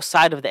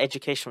 outside of the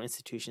educational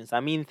institutions,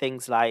 I mean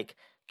things like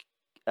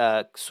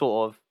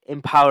sort of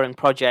empowering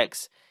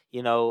projects,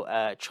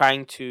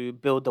 trying to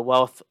build the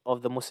wealth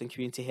of the Muslim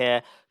community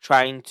here,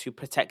 trying to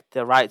protect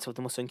the rights of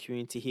the Muslim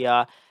community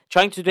here,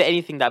 trying to do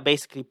anything that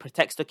basically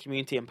protects the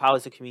community,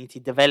 empowers the community,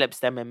 develops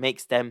them, and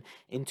makes them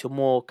into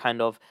more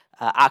kind of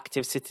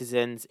active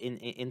citizens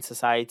in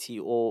society,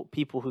 or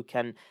people who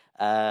can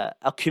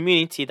a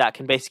community that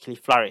can basically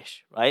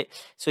flourish, right?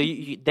 So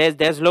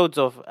there's loads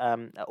of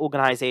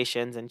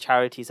organizations and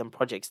charities and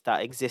projects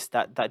that exist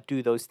that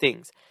do those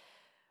things,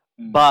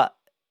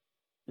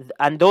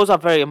 and those are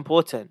very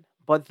important.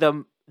 But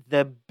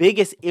the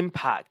biggest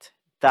impact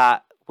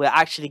that we're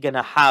actually going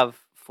to have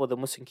for the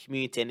Muslim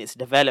community and its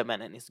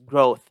development and its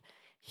growth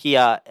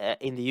here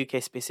in the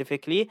UK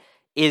specifically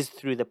is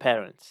through the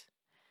parents,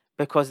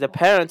 because the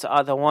parents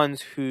are the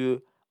ones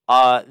who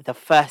are the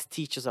first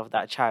teachers of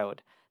that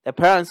child. The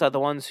parents are the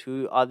ones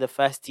who are the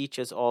first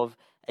teachers of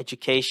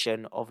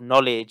education, of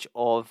knowledge,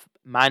 of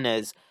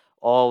manners,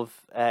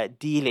 of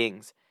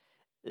dealings.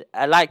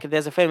 Like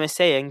there's a famous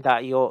saying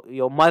that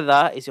your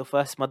mother is your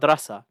first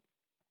madrasa.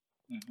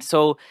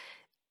 So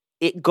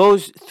it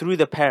goes through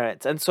the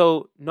parents. And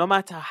so no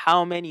matter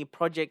how many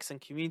projects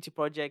and community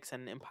projects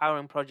and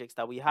empowering projects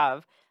that we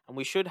have, and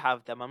we should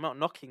have them, I'm not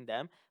knocking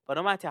them, but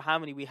no matter how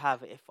many we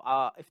have, if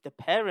the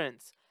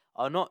parents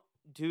are not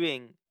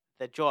doing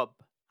the job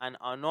and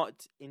are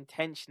not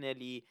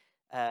intentionally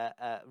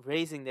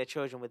raising their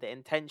children with the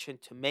intention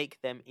to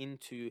make them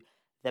into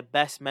the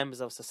best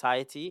members of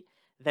society,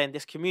 then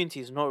this community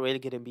is not really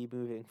going to be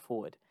moving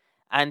forward.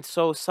 And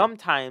so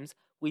sometimes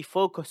we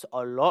focus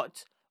a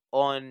lot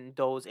on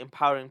those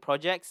empowering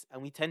projects,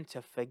 and we tend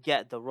to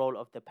forget the role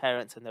of the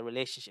parents and the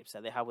relationships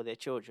that they have with their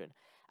children.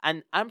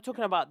 And I'm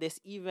talking about this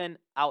even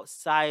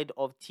outside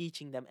of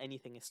teaching them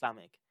anything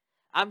Islamic.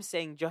 I'm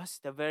saying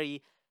just the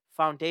very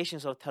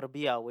foundations of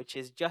tarbiyah, which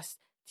is just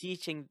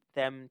teaching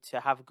them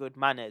to have good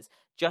manners,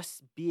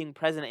 just being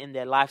present in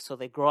their life so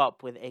they grow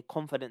up with a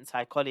confident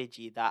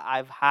psychology that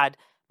I've had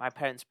my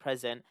parents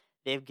present.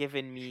 They've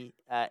given me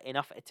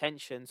enough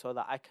attention so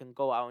that I can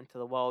go out into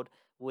the world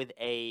with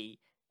a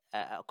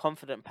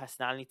confident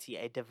personality,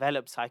 a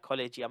developed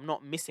psychology. I'm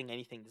not missing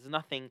anything. There's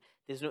nothing.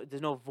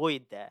 There's no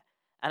void there.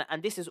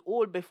 And this is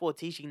all before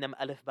teaching them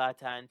alif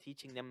bata and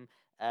teaching them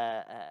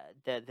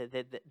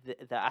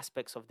the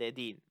aspects of their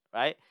deen,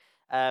 right?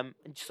 And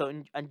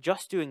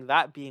just doing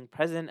that, being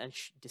present and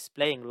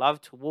displaying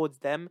love towards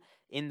them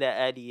in their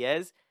early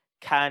years,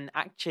 can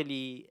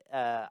actually,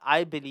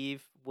 I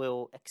believe,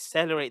 will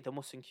accelerate the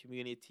Muslim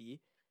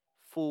community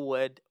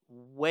forward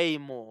way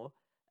more.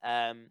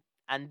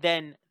 And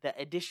then the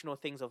additional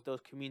things of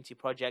those community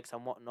projects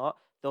and whatnot,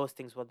 those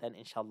things will then,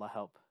 inshallah,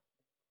 help.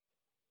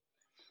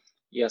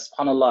 Yes,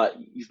 subhanAllah,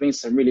 you've made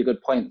some really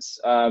good points.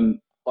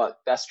 But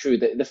that's true.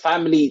 The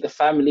family,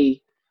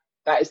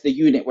 that is the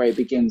unit where it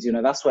begins. You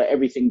know, that's where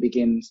everything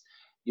begins.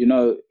 You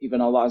know,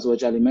 even Allah Azza wa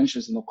Jalla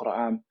mentions in the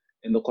Quran,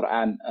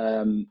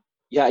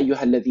 Ya ayyuha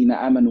alladhina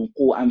amanu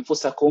qu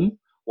anfusakum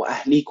wa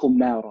ahlikum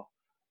nara.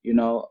 You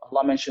know,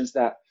 Allah mentions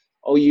that,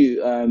 oh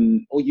you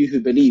who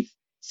believe,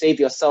 save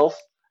yourself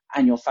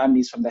and your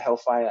families from the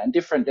hellfire. And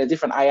there are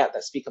different ayat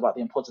that speak about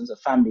the importance of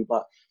family,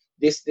 but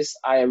this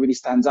ayah really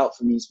stands out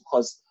for me, is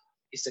because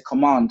it's a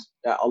command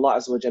that Allah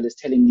Azza wa Jalla is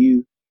telling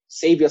you,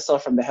 save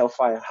yourself from the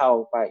hellfire.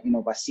 How? By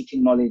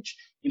seeking knowledge,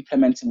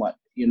 implementing what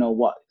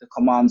the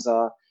commands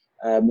are,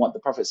 what the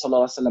Prophet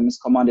ﷺ has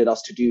commanded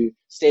us to do,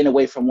 staying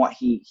away from what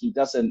he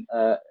doesn't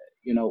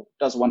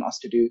want us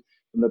to do,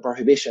 from the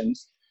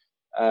prohibitions,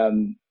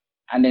 and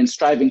then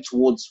striving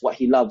towards what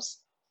he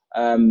loves.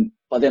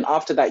 But then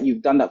after that,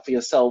 you've done that for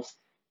yourself.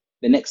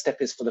 The next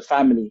step is for the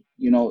family.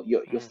 You know,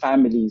 your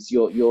families,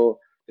 the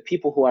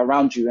people who are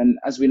around you, and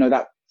as we know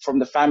that from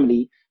the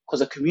family,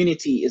 because a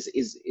community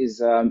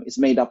is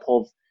made up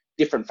of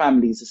different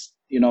families.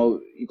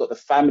 You've got the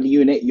family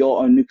unit,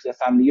 your own nuclear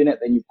family unit,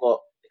 then you've got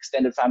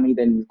extended family,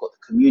 then you've got the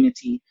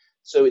community.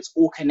 So it's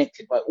all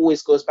connected, but it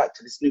always goes back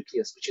to this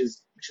nucleus, which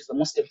is the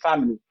Muslim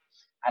family.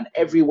 And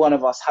every one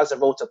of us has a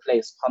role to play,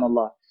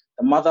 subhanAllah.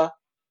 The mother,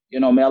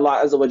 may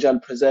Allah Azza wa Jal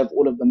preserve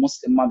all of the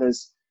Muslim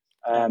mothers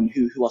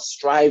who are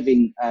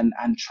striving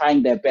and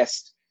trying their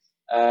best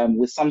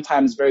with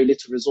sometimes very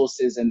little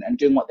resources and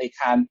doing what they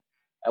can.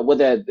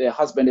 Whether their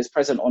husband is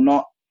present or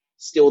not,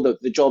 still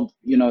the job,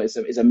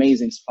 is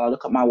amazing. So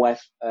look at my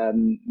wife,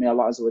 may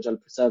Allah Azza wa Jal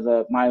preserve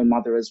her, my own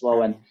mother as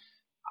well. And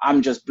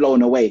I'm just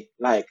blown away.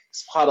 Like,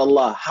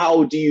 subhanAllah,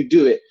 how do you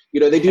do it?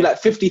 They do like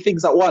 50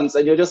 things at once,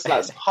 and you're just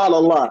like,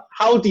 subhanAllah,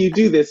 how do you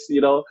do this?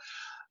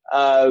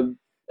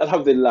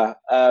 Alhamdulillah.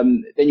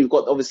 Then you've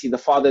got obviously the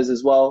fathers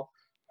as well.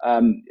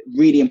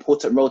 Really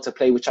important role to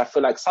play, which I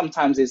feel like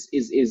sometimes is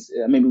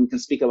maybe we can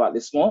speak about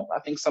this more. I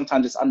think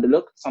sometimes it's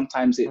underlooked.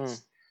 Sometimes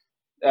it's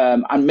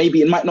and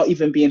maybe it might not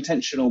even be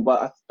intentional,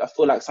 but I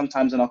feel like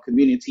sometimes in our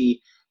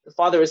community, the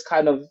father is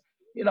kind of,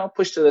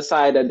 pushed to the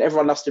side, and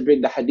everyone loves to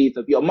bring the hadith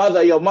of your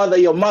mother, your mother,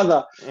 your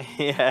mother,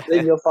 yeah,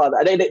 then your father.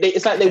 And they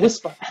it's like they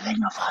whisper, and then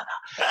your father.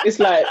 It's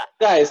like,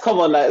 guys, come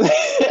on, like,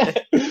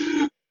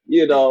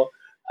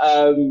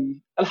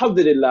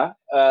 alhamdulillah.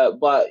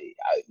 But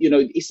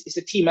it's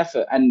a team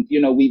effort, and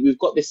we've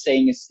got this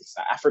saying. It's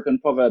an African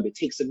proverb. It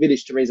takes a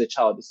village to raise a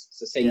child.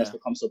 It's a saying that's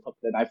become so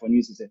popular, and everyone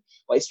uses it.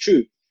 But it's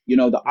true.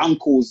 The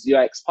uncles,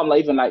 subhanAllah,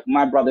 even like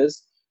my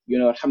brothers,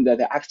 alhamdulillah,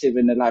 they're active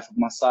in the life of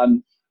my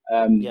son,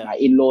 my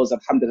in-laws,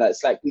 alhamdulillah.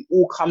 It's like we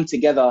all come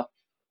together,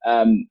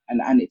 and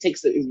it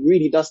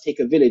really does take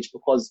a village,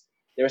 because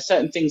there are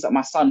certain things that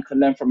my son can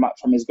learn from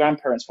his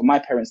grandparents, from my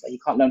parents, that he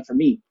can't learn from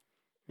me.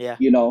 Yeah.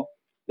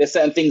 There's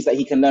certain things that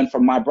he can learn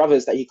from my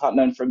brothers that he can't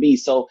learn from me.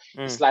 So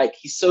it's like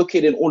he's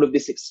soaking in all of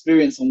this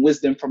experience and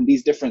wisdom from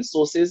these different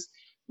sources,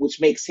 which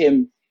makes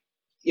him,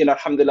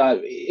 alhamdulillah,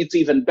 it's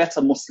even better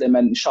Muslim,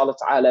 and inshallah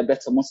ta'ala, a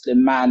better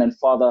Muslim man and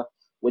father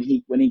when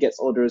he gets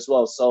older as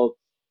well. So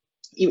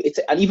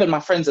and even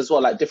my friends as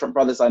well, like different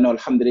brothers I know,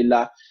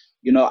 alhamdulillah,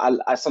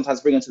 I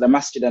sometimes bring him to the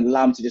masjid and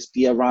allow him to just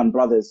be around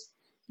brothers,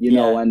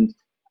 and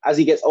as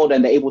he gets older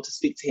and they're able to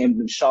speak to him,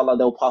 inshallah,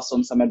 they'll pass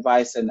on some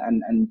advice and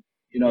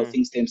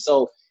things to him.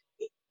 So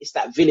it's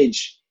that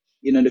village,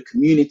 the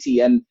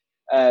community. And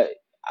I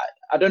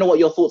don't know what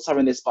your thoughts are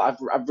on this, but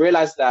I've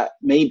realized that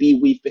maybe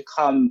we've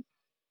become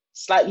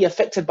slightly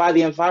affected by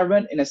the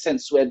environment, in a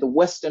sense where the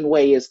Western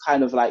way is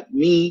kind of like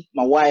me,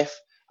 my wife,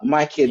 and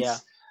my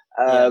kids,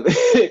 and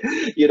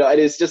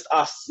it's just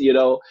us,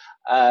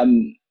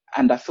 and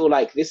I feel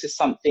like this is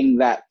something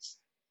that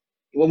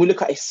when we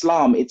look at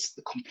Islam, it's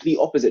the complete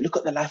opposite. Look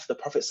at the life of the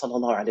Prophet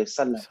sallallahu alaihi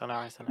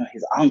wasallam.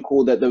 His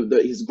uncle,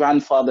 his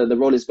grandfather, the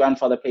role his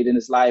grandfather played in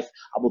his life,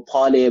 Abu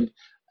Talib,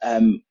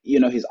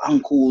 his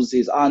uncles,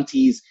 his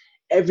aunties,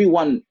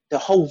 everyone, the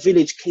whole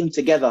village came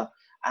together,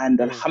 and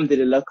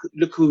alhamdulillah,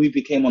 look who he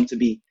became on to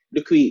be.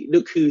 Look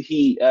who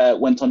he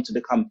went on to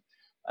become.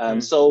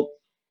 So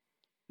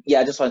yeah,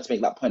 I just wanted to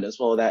make that point as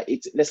well, that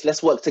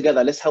let's work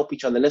together, let's help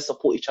each other, let's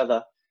support each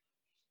other.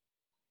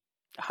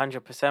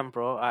 100%,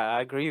 bro.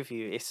 I agree with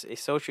you. It's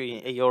so true.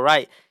 You're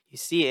right. You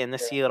see it in the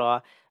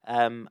seerah,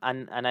 and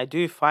I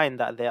do find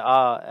that there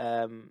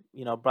are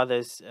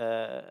brothers,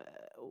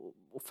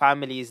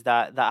 families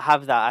that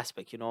have that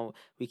aspect.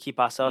 We keep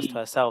ourselves to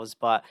ourselves,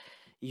 but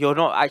you're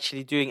not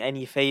actually doing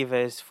any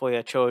favors for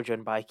your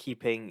children by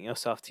keeping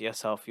yourself to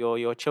yourself.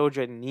 Your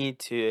children need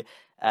to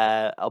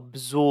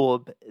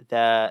absorb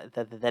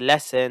the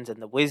lessons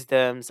and the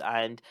wisdoms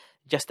and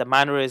just the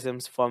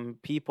mannerisms from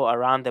people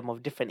around them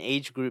of different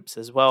age groups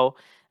as well,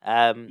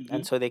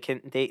 and so they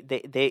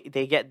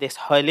get this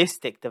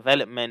holistic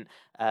development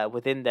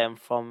within them,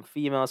 from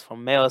females,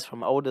 from males,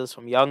 from elders,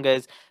 from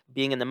youngers,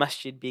 being in the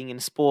masjid, being in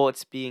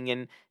sports, being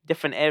in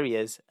different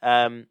areas,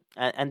 and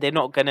they're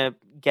not gonna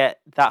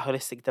get that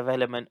holistic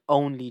development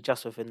only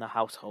just within the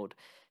household.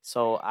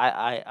 So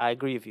I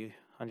agree with you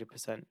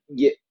 100%.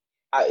 Yeah.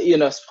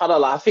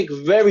 SubhanAllah, I think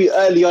very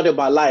early on in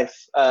my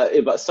life,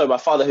 my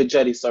fatherhood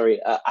journey,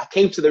 I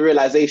came to the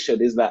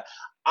realization is that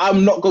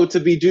I'm not going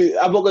to be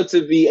able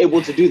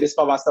to do this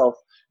by myself.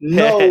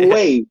 No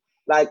way.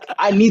 Like,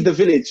 I need the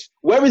village.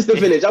 Where is the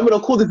village? I'm going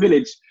to call the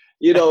village.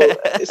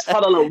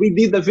 SubhanAllah, we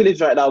need the village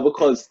right now,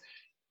 because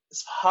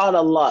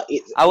SubhanAllah,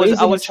 I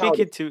was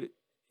speaking to,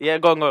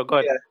 go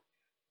on.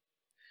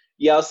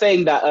 Yeah, I was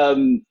saying that,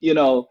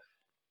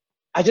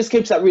 I just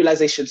came to that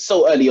realization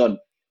so early on.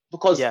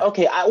 Because,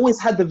 okay, I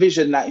always had the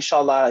vision that,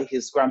 inshallah,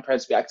 his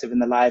grandparents be active in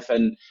the life,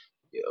 and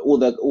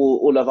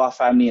all of our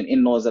family and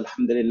in-laws,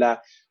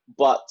 alhamdulillah.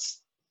 But,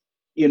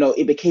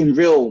 it became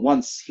real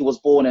once he was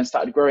born and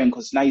started growing,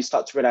 because now you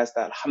start to realize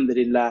that,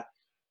 alhamdulillah,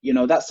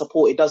 that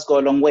support, it does go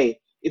a long way.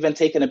 Even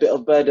taking a bit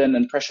of burden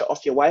and pressure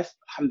off your wife,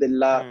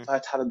 alhamdulillah, for her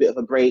to have a bit of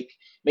a break.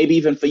 Maybe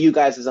even for you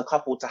guys as a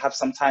couple to have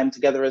some time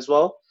together as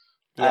well.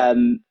 Yeah.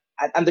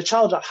 And the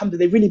child, alhamdulillah,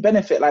 they really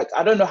benefit. Like,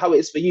 I don't know how it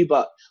is for you,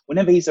 but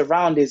whenever he's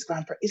around his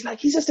grandparents, it's like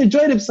he's just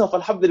enjoying himself,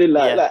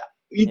 alhamdulillah. Yeah. Like,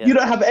 you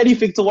don't have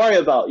anything to worry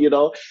about,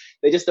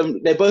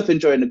 they're both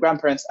enjoying, the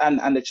grandparents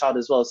and the child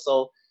as well.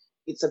 So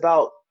it's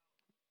about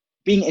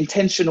being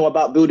intentional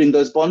about building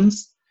those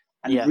bonds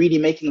and really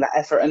making that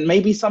effort. And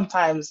maybe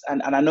sometimes,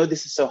 and I know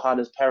this is so hard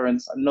as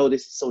parents, I know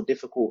this is so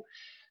difficult,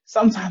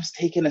 sometimes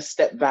taking a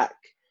step back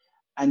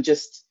and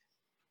just,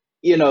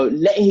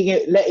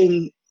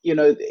 letting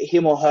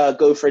him or her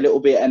go for a little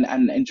bit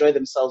and enjoy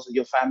themselves with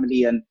your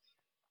family. And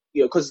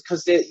because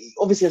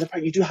obviously as a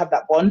parent, you do have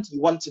that bond,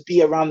 you want to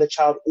be around the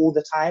child all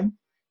the time,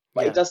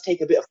 but it does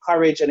take a bit of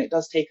courage, and it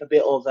does take a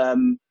bit of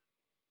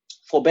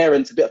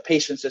forbearance, a bit of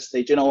patience, just to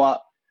say, do you know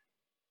what,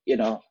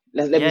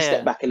 let me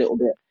step back a little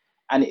bit,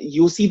 and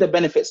you'll see the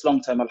benefits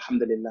long term,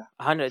 alhamdulillah.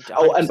 100%.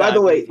 Oh, and by the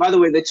way,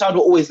 the child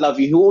will always love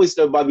you. He will always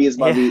know mommy is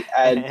mommy,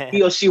 and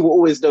he or she will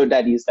always know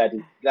daddy is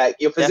daddy. Like,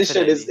 your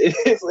position is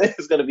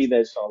going to be there,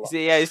 inshallah.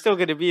 Yeah, it's still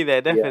going to be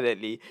there,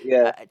 definitely.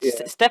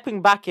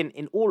 Stepping back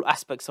in all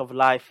aspects of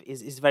life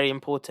is very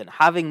important.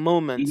 Having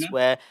moments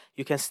where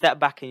you can step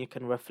back and you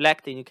can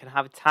reflect and you can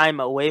have time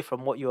away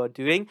from what you are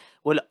doing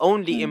will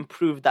only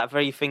improve that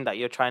very thing that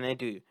you're trying to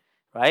do.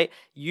 Right?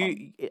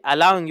 You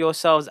allowing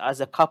yourselves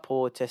as a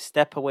couple to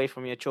step away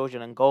from your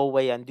children and go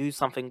away and do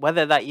something,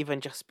 whether that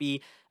even just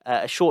be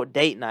a short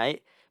date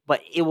night, but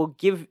it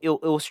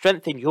will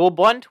strengthen your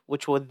bond,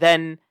 which will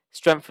then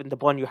strengthen the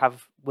bond you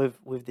have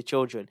with the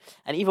children.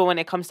 And even when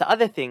it comes to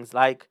other things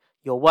like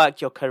your work,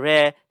 your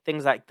career,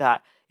 things like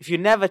that, if you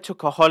never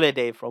took a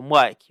holiday from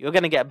work, you're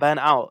going to get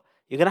burnt out.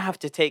 You're going to have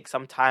to take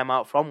some time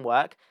out from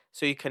work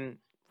so you can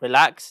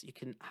relax, you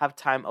can have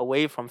time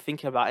away from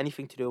thinking about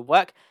anything to do with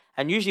work.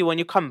 And usually when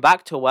you come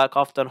back to work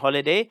after a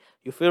holiday,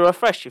 you feel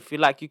refreshed. You feel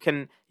like you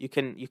can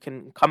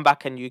come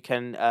back and you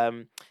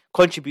can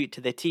contribute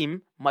to the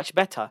team much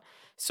better.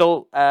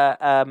 So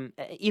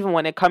even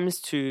when it comes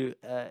to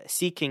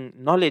seeking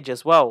knowledge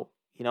as well,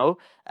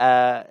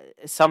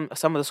 some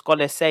of the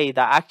scholars say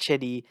that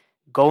actually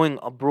going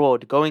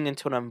abroad, going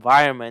into an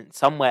environment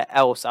somewhere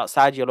else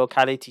outside your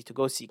locality to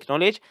go seek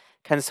knowledge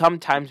can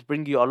sometimes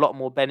bring you a lot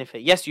more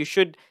benefit. Yes, you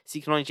should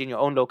seek knowledge in your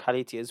own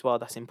locality as well.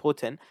 That's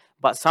important.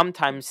 But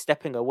sometimes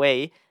stepping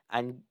away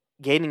and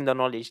gaining the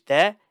knowledge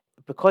there,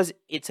 because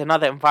it's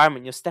another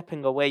environment, you're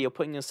stepping away, you're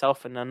putting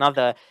yourself in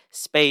another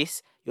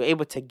space, you're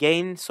able to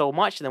gain so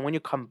much. And then when you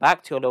come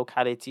back to your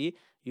locality,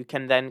 you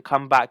can then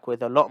come back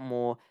with a lot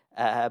more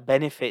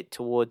benefit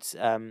towards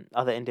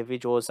other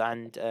individuals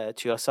and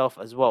to yourself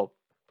as well.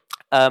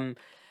 And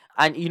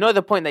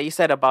the point that you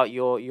said about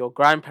your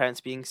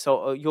grandparents being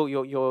so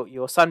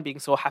your son being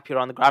so happy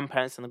around the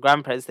grandparents, and the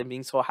grandparents then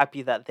being so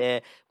happy that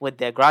they're with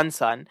their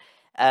grandson.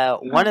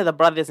 One of the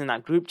brothers in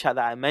that group chat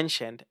that I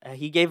mentioned,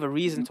 he gave a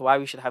reason to why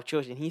we should have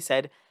children. He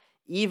said,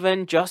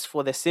 even just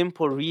for the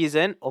simple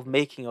reason of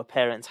making your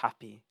parents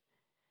happy.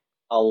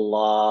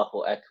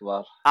 Allahu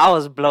Akbar. I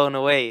was blown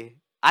away.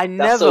 I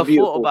That's so never thought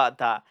beautiful. about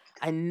that.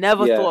 I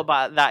never Yeah. thought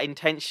about that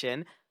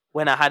intention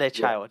when I had a Yeah.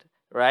 child,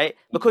 right?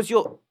 Because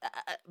you're,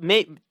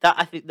 that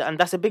I think, and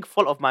that's a big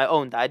fault of my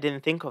own that I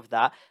didn't think of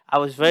that. I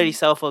was very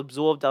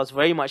self-absorbed. I was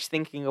very much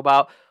thinking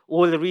about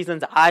all the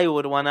reasons I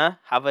would wanna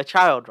have a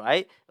child,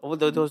 right?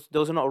 Although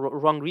those are not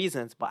wrong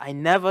reasons, but I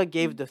never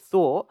gave the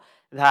thought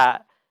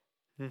that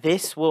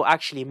this will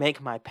actually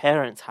make my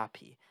parents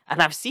happy.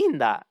 And I've seen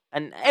that,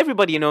 and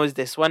everybody knows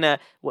this. When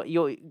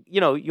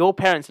your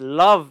parents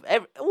love,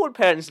 all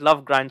parents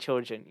love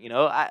grandchildren,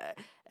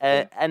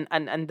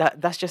 and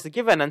that's just a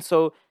given. And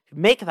so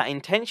make that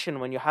intention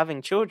when you're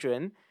having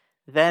children,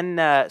 then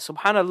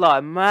subhanallah,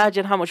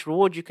 imagine how much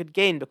reward you could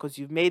gain because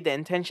you've made the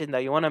intention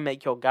that you want to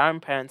make your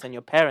grandparents and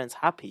your parents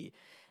happy.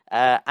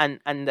 And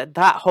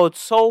that holds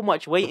so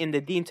much weight in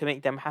the deen to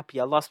make them happy.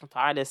 Allah subhanahu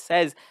wa ta'ala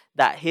says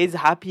that his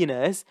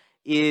happiness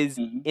is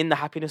in the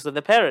happiness of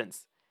the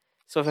parents.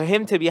 So for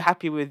him to be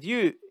happy with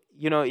you,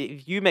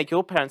 if you make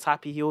your parents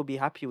happy, he will be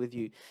happy with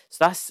you.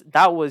 So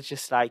that was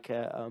just like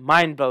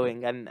mind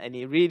blowing, and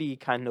it really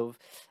kind of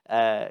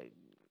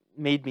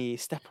made me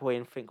step away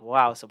and think,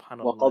 wow,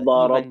 subhanallah.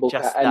 وَقَضَى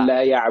رَبُّكَ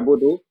أَلَّا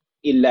يَعْبُدُوا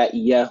إِلَّا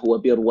إِيَّاهُ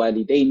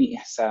وَبِالْوَالِدَيْنِ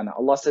إِحْسَانًا.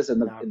 Allah says in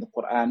the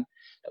Quran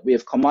that we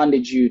have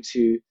commanded you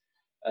to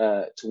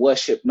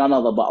worship none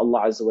other but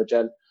Allah Azza wa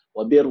Jal,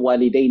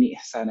 وَبِالْوَالِدَيْنِ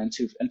إِحْسَانًا,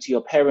 and to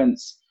your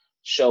parents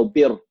show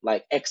bir,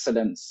 like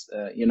excellence,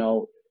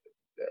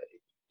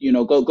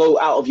 go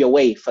out of your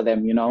way for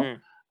them,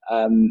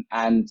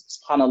 and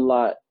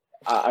subhanallah,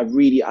 I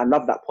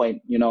love that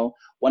point.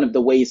 One of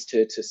the ways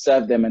to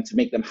serve them and to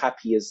make them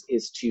happy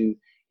is to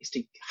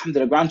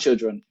alhamdulillah,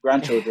 grandchildren,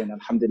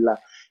 alhamdulillah.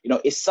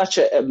 It's such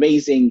an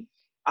amazing,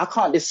 I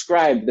can't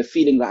describe the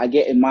feeling that I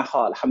get in my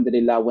heart,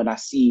 alhamdulillah, when I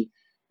see,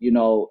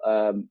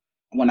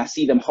 when I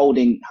see them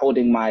holding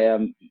my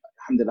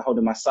alhamdulillah,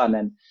 holding my son,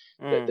 and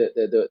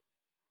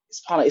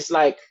it's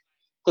like,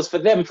 because for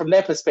them, from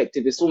their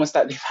perspective, it's almost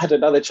like they've had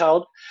another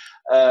child.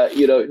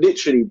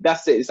 Literally,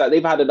 that's it. It's like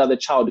they've had another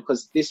child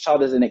because this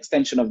child is an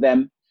extension of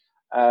them.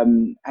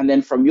 And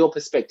then from your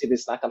perspective,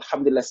 it's like,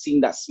 alhamdulillah,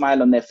 seeing that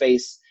smile on their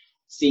face,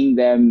 seeing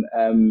them,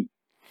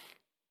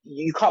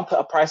 you can't put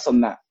a price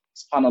on that.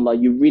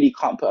 SubhanAllah, you really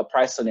can't put a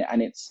price on it.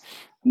 And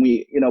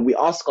we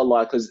ask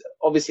Allah, because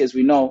obviously, as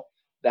we know,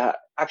 that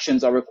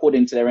actions are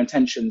according to their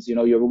intentions.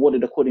 You're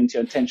rewarded according to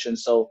your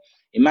intentions. So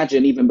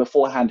imagine even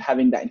beforehand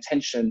having that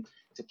intention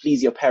to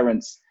please your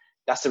parents.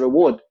 That's a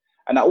reward.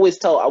 And I always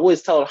tell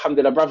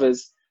alhamdulillah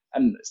brothers,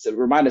 and it's a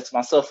reminder to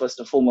myself first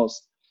and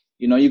foremost,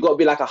 you got to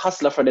be like a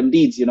hustler for them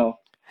deeds. You got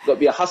to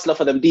be a hustler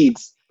for them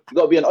deeds. You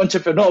got to be an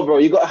entrepreneur, bro.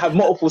 You got to have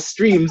multiple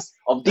streams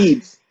of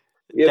deeds.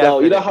 You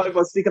know how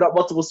everyone's speaking about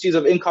multiple streams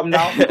of income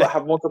now. You got to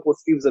have multiple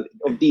streams of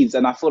deeds.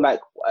 And I feel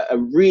like a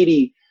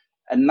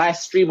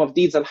nice stream of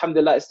deeds,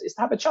 alhamdulillah, is to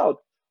have a child.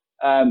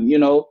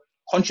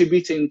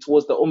 Contributing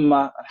towards the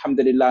ummah,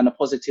 alhamdulillah, in a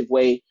positive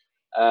way.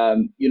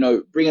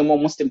 Bringing more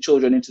Muslim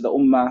children into the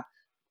ummah.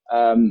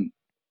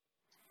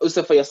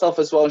 Also for yourself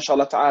as well,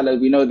 inshallah ta'ala,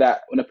 we know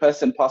that when a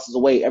person passes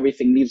away,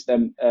 everything leaves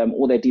them,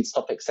 all their deeds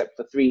stop except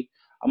for 3.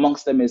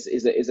 Amongst them is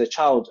a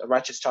child, a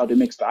righteous child who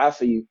makes dua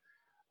for you.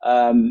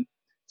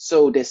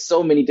 So there's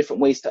so many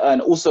different ways to earn.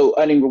 Also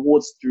earning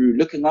rewards through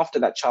looking after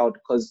that child,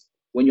 because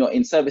when you're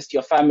in service to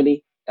your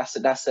family, that's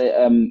a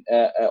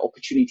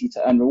opportunity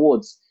to earn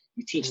rewards.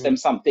 You teach them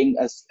something,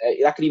 as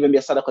that could even be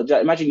a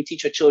sadaqah. Imagine you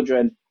teach your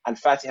children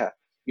Al-Fatiha.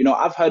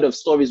 I've heard of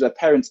stories where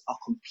parents are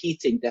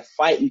competing, they're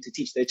fighting to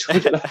teach their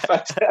children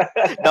Al-Fatiha.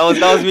 that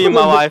was me and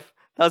my wife.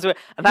 And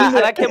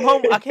I came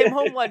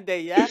home one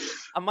day, yeah,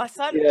 and my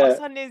son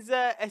is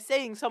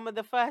saying some of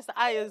the first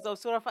ayahs of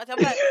Surah Fatiha.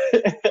 I'm like,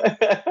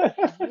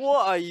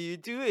 what are you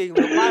doing?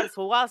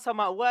 So whilst I'm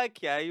at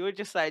work, yeah, you were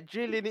just like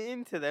drilling it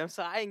into them,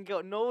 so I ain't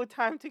got no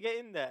time to get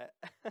in there.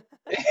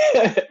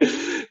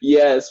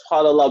 Yes,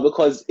 subhanAllah,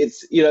 because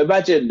it's,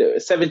 imagine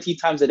 70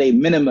 times a day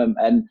minimum,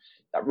 and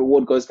that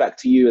reward goes back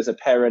to you as a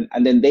parent,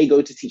 and then they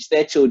go to teach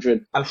their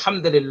children.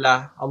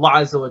 Alhamdulillah, Allah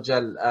Azza wa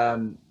Jal,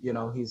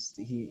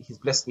 he's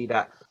blessed me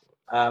that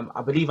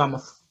I believe I'm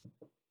a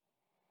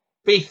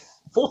 4th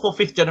or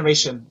 5th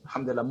generation,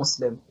 alhamdulillah,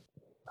 Muslim.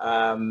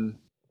 I'm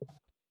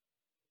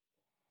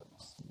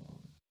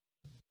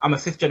a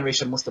 5th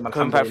generation Muslim,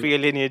 alhamdulillah. Going back through your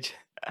lineage.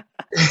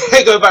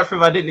 Going back through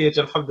my lineage,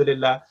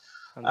 alhamdulillah.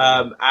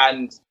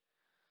 And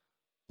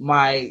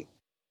my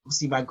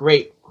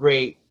great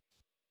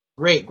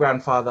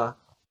grandfather,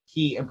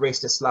 he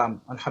embraced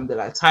Islam,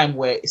 alhamdulillah, at a time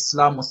where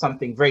Islam was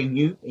something very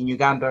new in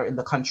Uganda, in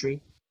the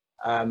country.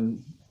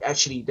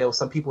 Actually, there were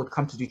some people who had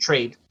come to do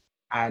trade,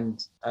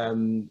 and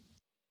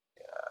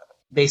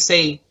they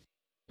say,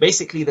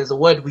 basically, there's a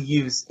word we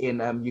use in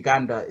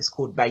Uganda, it's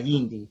called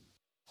bayindi.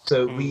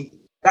 So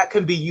that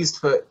can be used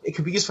for, it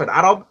could be used for an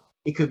Arab,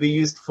 it could be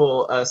used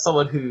for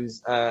someone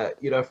who's,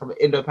 from an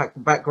Indo-Pak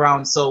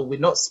background. So we're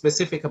not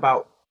specific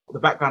about the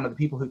background of the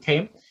people who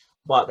came,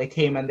 but they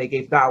came and they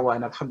gave da'wah,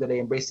 and alhamdulillah,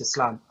 embraced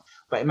Islam.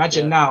 But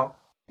imagine now,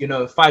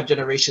 5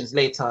 generations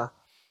later,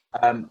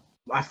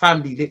 my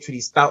family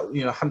literally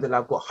alhamdulillah,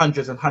 I've got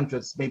hundreds and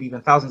hundreds, maybe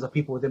even thousands of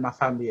people within my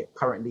family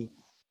currently.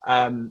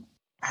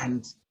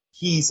 And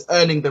he's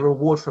earning the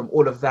reward from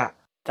all of that.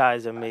 That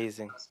is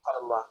amazing.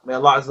 SubhanAllah. May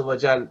Allah Azza wa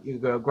Jal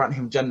grant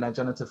him Jannah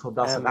to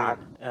Firdaus al-A'la.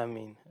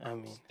 Ameen.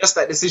 Just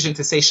that decision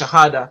to say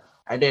Shahada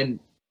and then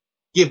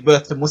give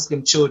birth to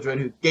Muslim children,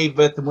 who gave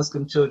birth to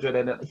Muslim children,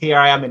 and here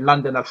I am in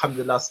London,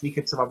 alhamdulillah,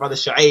 speaking to my brother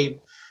Shu'aib.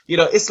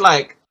 It's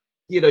like,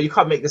 you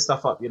can't make this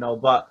stuff up,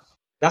 but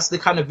that's the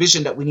kind of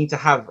vision that we need to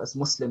have as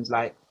Muslims,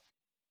 like,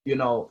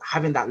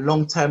 having that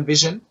long-term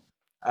vision.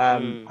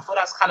 I thought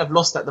that's kind of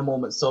lost at the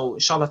moment. So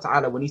inshallah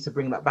ta'ala, we need to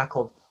bring that back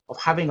of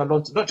having a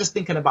long, not just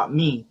thinking about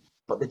me,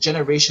 but the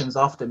generations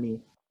after me.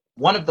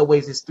 One of the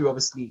ways is through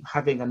obviously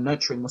having and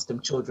nurturing Muslim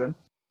children,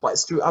 but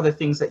it's through other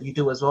things that you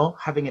do as well,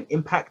 having an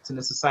impact in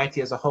the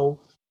society as a whole,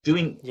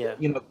 doing,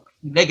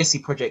 legacy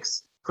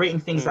projects, creating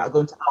things that are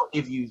going to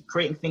outlive you,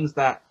 creating things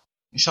that,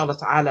 inshallah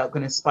ta'ala, are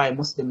going to inspire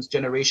Muslims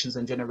generations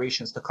and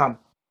generations to come.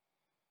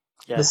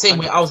 Yeah, the same 100%.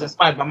 Way I was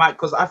inspired by Mike,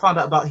 because I found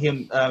out about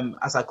him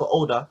as I got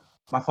older.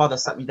 My father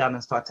sat me down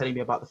and started telling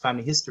me about the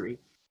family history,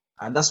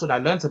 and that's what I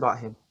learned about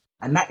him.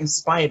 And that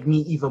inspired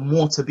me even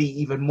more to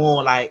be even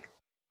more like,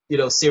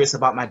 serious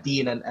about my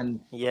deen and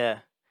yeah.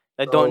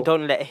 So,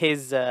 don't let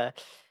his the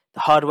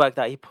hard work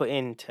that he put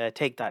in to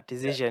take that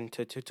decision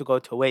to go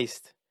to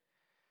waste.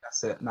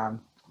 That's it,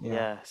 man.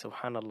 Yeah,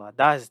 subhanallah.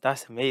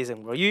 That's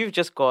amazing, bro. You've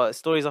just got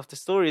stories after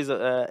stories.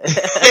 Mashallah,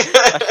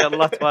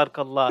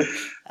 tabarakallah.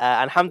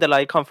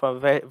 Alhamdulillah, you come from a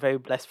very, very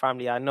blessed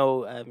family. I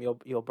know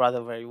your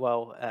brother very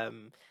well.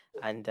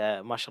 And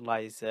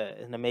mashallah, is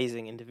an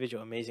amazing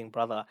individual, amazing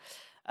brother.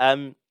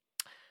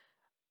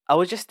 I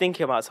was just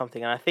thinking about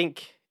something, and I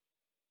think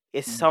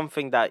it's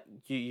something that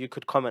you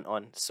could comment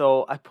on.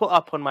 So I put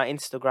up on my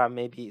Instagram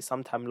maybe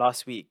sometime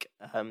last week.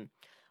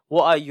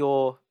 What are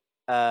your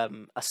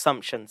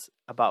assumptions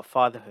about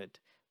fatherhood?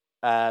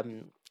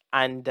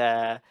 And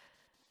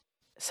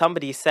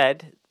somebody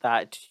said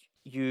that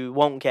you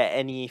won't get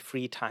any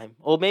free time,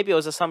 or maybe it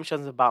was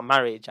assumptions about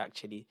marriage,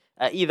 actually.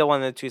 Either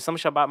one of the two,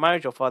 assumption about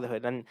marriage or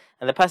fatherhood. And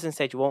the person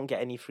said you won't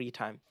get any free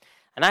time.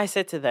 And I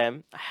said to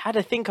them, I had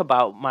to think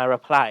about my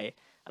reply.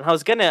 And I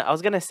was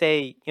gonna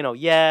say,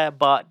 yeah,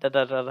 but da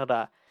da da da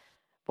da.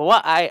 But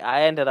what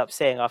I ended up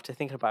saying after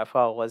thinking about it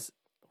for a while was,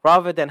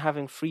 rather than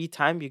having free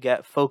time, you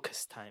get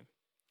focused time.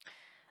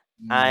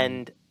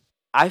 And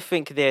I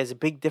think there's a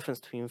big difference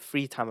between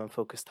free time and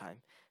focused time.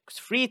 Because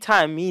free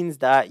time means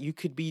that you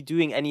could be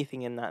doing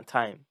anything in that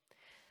time.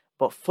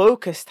 But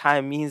focused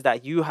time means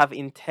that you have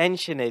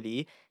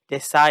intentionally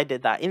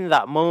decided that in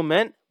that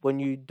moment, when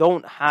you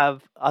don't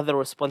have other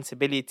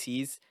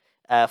responsibilities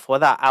for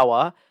that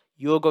hour,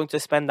 you're going to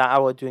spend that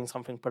hour doing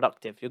something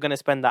productive. You're going to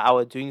spend that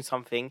hour doing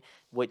something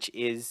which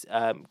is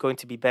going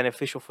to be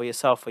beneficial for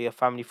yourself, for your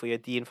family, for your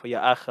deen, for your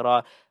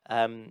akhirah,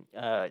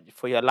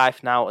 for your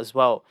life now as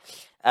well.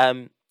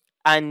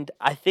 And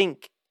I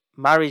think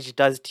marriage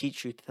does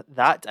teach you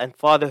that, and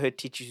fatherhood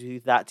teaches you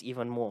that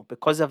even more.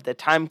 Because of the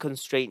time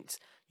constraints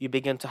you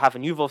begin to have,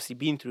 and you've obviously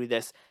been through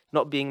this,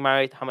 not being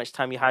married, how much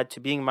time you had, to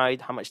being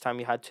married, how much time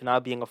you had, to now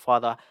being a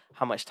father,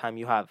 how much time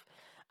you have.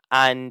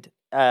 And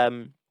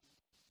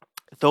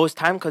those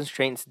time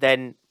constraints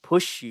then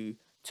push you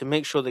to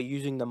make sure that you're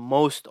using the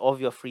most of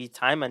your free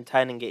time and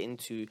turning it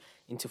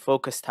into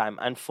focus time.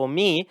 And for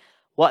me,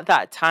 what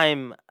that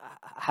time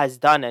has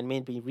done and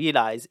made me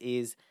realize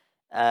is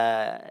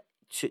the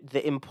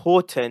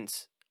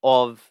importance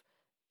of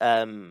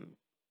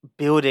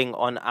building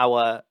on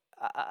our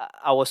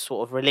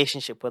sort of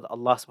relationship with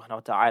Allah subhanahu wa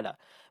ta'ala.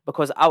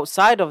 Because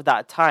outside of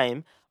that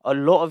time, a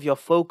lot of your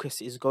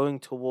focus is going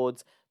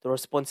towards the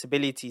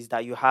responsibilities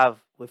that you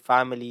have with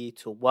family,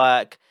 to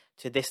work,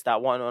 to this,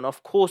 that, one. And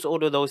of course,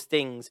 all of those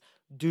things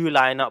do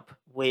line up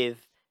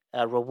with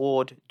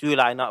reward, do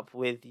line up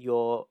with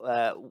your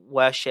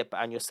worship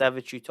and your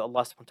servitude to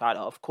Allah subhanahu wa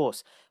ta'ala. Of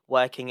course,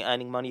 working,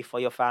 earning money for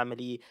your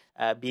family,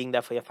 being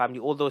there for your family,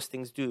 all those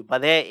things do.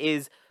 But there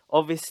is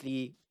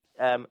obviously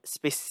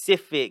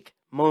specific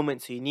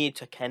moments you need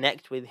to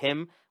connect with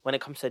Him when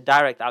it comes to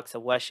direct acts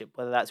of worship,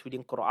 whether that's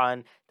reading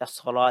Quran,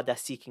 that's salah,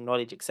 that's seeking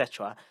knowledge,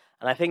 etc.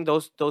 And I think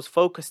those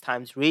focus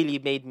times really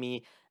made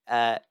me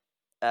kind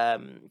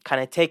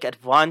of take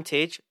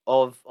advantage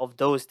of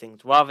those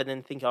things, rather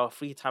than thinking, oh,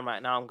 free time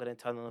right now, I'm going to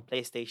turn on the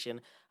PlayStation,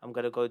 I'm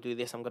going to go do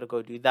this, I'm going to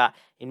go do that.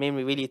 It made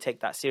me really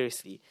take that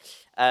seriously.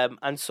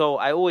 And so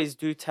I always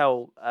do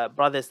tell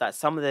brothers that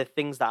some of the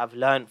things that I've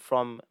learned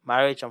from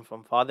marriage and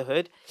from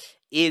fatherhood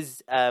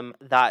is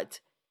that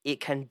it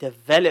can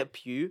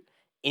develop you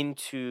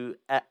into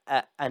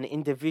an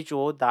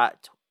individual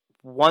that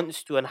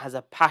wants to and has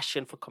a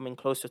passion for coming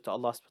closer to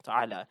Allah subhanahu wa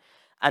ta'ala.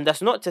 And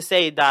that's not to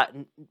say that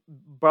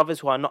brothers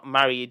who are not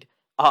married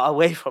are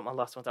away from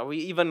Allah subhanahu wa ta'ala. We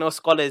even know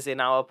scholars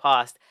in our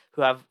past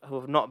who have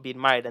not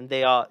been married, and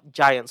they are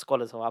giant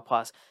scholars of our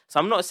past. So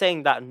I'm not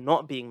saying that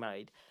not being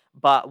married,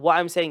 but what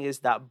I'm saying is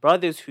that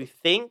brothers who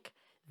think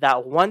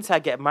that once I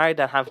get married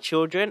and have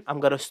children, I'm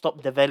going to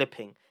stop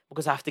developing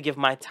because I have to give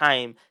my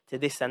time to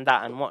this and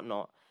that and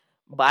whatnot.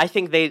 But I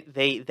think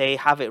they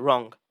have it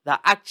wrong.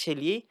 That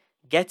actually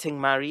getting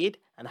married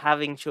and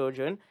having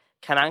children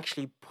can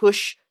actually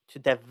push to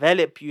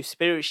develop you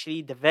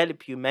spiritually,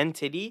 develop you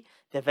mentally,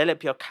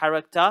 develop your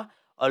character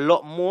a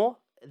lot more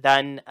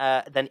than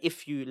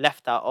if you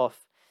left that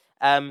off.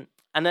 And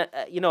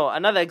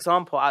another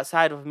example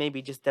outside of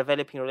maybe just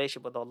developing a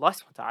relationship with Allah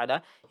subhanahu wa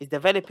ta'ala is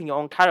developing your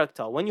own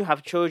character. When you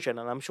have children,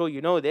 and I'm sure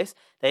you know this,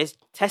 there is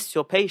test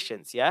your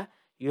patience, yeah?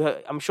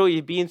 I'm sure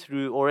you've been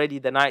through already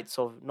the nights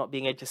of not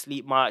being able to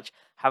sleep much,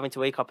 having to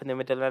wake up in the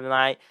middle of the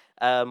night.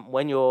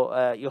 When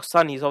your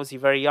son, he's obviously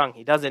very young,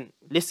 he doesn't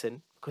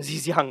listen because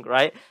he's young,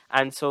 right?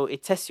 And so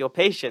it tests your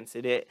patience.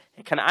 It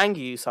can anger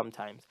you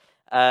sometimes,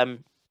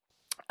 and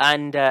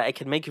it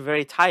can make you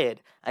very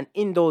tired. And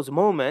in those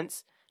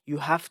moments, you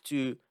have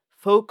to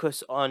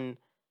focus on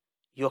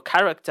your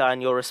character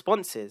and your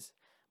responses.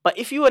 But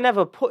if you were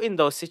never put in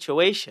those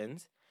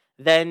situations,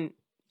 then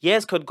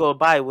years could go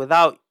by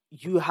without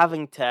you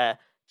having to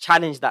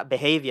challenge that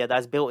behavior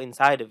that's built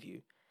inside of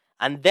you.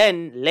 And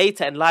then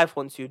later in life,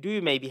 once you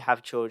do maybe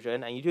have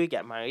children and you do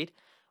get married,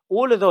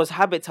 all of those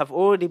habits have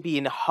already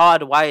been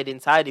hardwired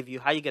inside of you.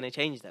 How are you going to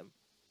change them,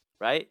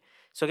 right?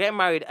 So getting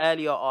married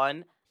earlier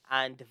on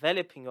and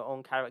developing your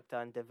own character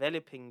and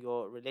developing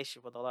your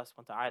relationship with Allah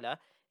subhanahu wa ta'ala,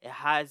 it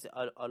has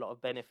a lot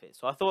of benefits.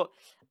 So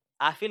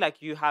I feel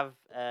like you have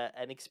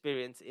an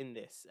experience in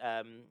this.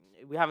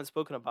 We haven't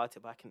spoken about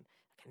it, but I can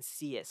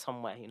see it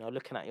somewhere,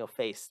 looking at your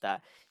face,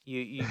 that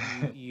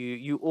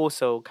you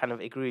also kind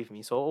of agree with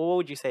me. So what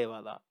would you say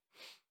about that?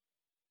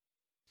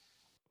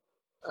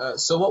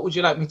 So what would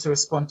you like me to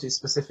respond to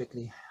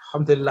specifically?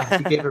 Alhamdulillah,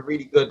 you gave a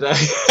really good...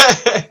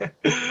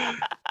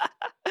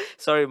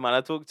 Sorry, man,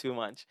 I talk too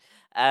much.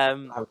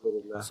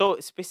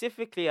 So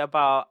specifically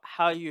about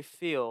how you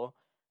feel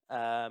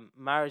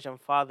marriage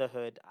and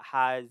fatherhood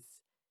has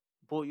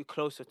brought you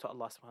closer to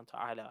Allah subhanahu wa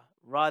ta'ala,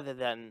 rather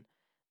than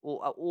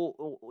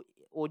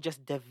or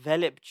just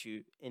developed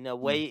you in a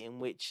way in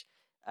which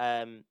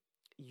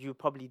you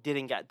probably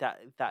didn't get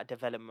that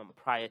development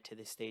prior to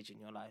this stage in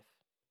your life.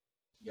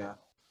 Yeah.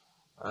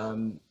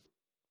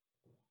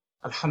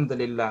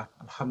 Alhamdulillah.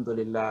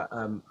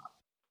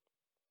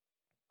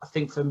 I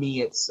think for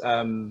me it's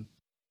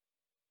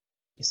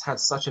had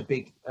such a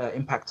big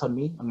impact on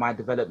me and my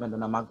development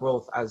and on my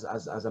growth as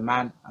a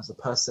man, as a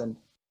person,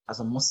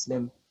 as a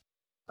Muslim.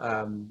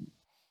 I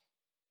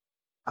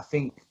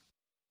think,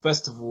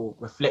 first of all,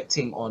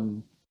 reflecting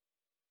on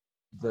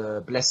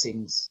the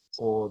blessings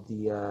or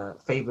the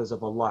favors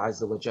of Allah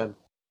Azza wa Jal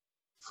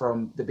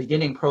from the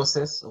beginning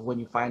process of when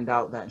you find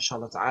out that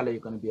inshallah ta'ala you're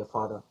going to be a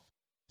father,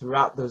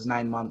 throughout those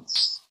 9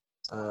 months,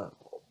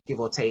 give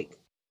or take,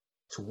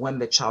 to when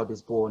the child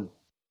is born,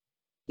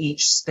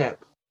 each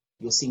step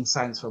you're seeing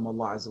signs from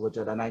Allah Azza wa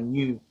Jal. And I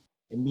knew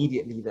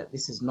immediately that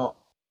this is not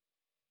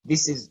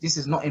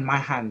in my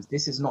hands,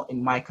 this is not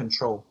in my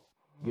control.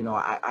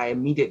 I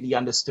immediately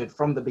understood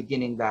from the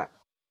beginning that,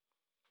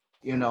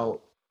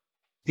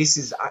 this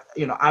is,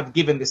 I've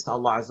given this to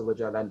Allah Azza wa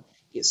Jal, and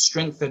it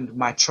strengthened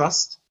my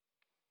trust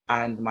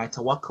and my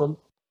tawakkul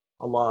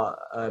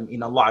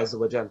in Allah Azza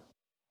wa Jal.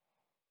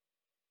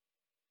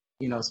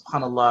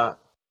 SubhanAllah,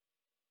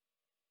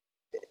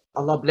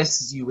 Allah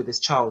blesses you with this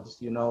child,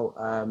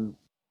 and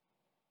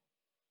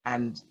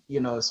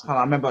SubhanAllah,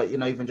 I remember,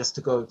 even just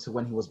to go to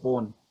when he was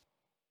born,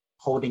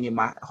 holding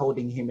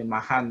him in my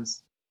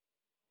hands,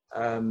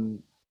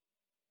 and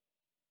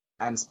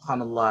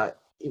SubhanAllah,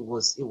 it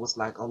was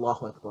like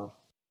Allahu Akbar.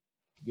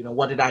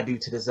 What did I do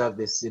to deserve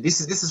this? This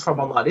is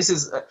from Allah. This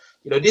is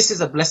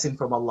a blessing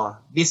from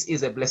Allah. This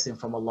is a blessing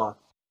from Allah.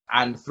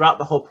 And throughout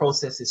the whole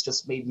process, it's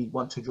just made me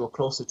want to draw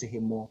closer to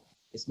Him more.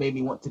 It's made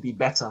me want to be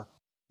better.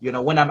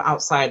 When I'm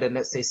outside and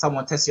let's say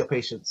someone tests your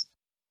patience,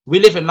 we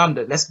live in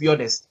London. Let's be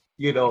honest.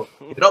 You're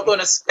not going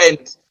to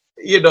spend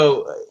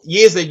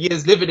years and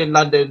years living in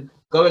London,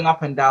 going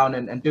up and down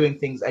and doing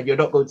things, and you're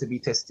not going to be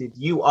tested.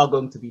 You are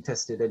going to be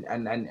tested,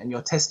 and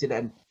you're tested,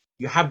 and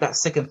you have that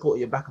second thought at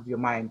your back of your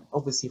mind.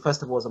 Obviously,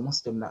 first of all, as a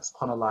Muslim, that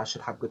subhanAllah, I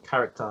should have good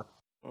character.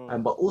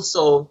 But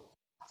also,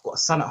 I've got a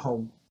son at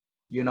home,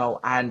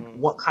 and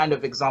what kind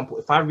of example,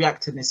 if I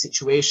react in this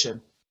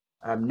situation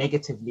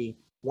negatively,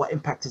 what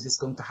impact is this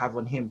going to have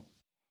on him?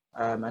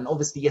 And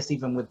obviously, yes,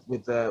 even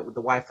with the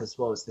wife as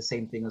well, it's the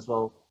same thing as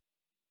well.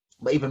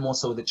 But even more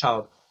so with the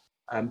child,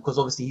 because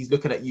obviously he's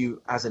looking at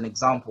you as an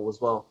example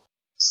as well.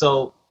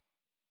 So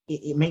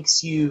it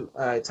makes you,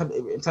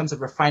 in terms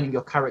of refining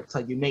your character,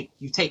 you're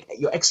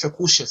extra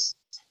cautious.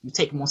 You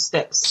take more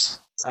steps,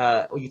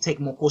 or you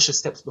take more cautious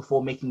steps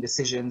before making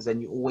decisions,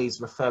 and you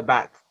always refer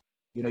back.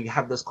 You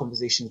have those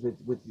conversations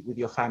with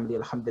your family,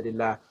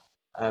 alhamdulillah,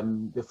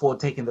 before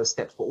taking those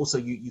steps. But also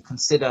you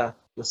consider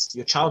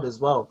your child as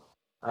well.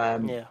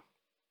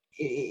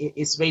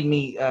 It's made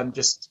me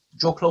just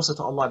draw closer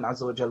to Allah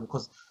Azza wa Jal,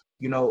 because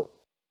you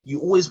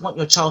always want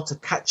your child to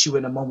catch you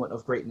in a moment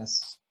of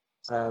greatness.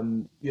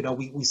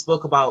 We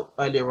spoke about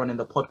earlier on in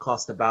the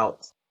podcast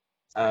about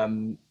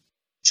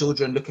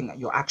children looking at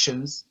your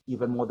actions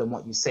even more than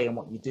what you say and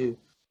what you do.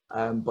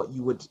 but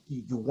you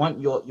want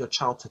your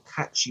child to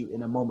catch you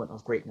in a moment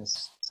of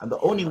greatness, and the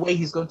only way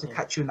he's going to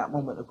catch you in that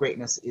moment of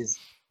greatness is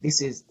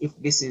if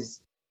this is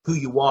who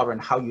you are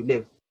and how you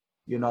live.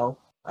 You know,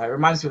 it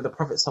reminds me of the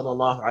Prophet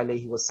sallallahu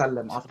alaihi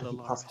wasallam after he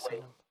passed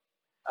away.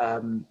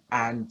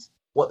 And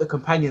what the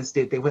companions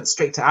did, they went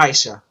straight to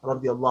Aisha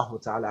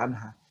radiallahu ta'ala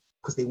anha,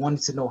 because they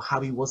wanted to know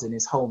how he was in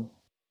his home.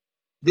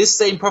 This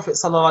same Prophet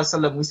sallallahu alaihi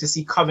wasallam we used to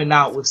see coming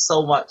out with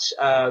so much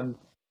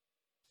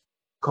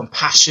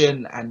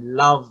compassion and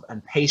love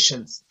and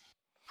patience.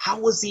 How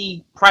was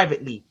he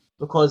privately?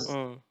 Because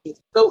it's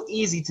so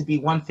easy to be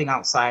one thing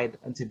outside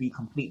and to be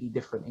completely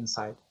different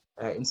inside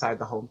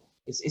the home.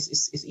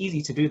 It's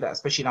easy to do that,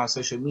 especially now on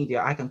social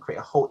media. I can create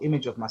a whole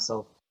image of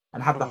myself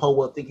and have the whole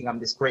world thinking I'm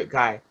this great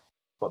guy,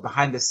 but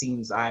behind the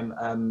scenes I'm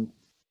I'm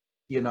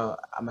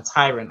a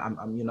tyrant.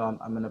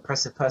 I'm an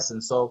oppressive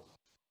person. So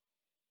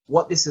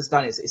what this has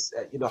done is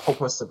the whole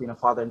process of being a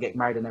father and getting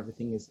married and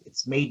everything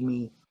it's made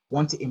me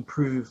want to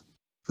improve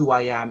who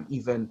I am,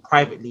 even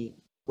privately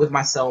with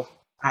myself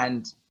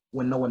and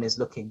when no one is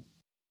looking,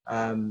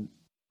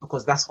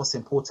 because that's what's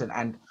important.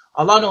 And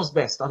Allah knows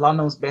best. Allah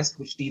knows best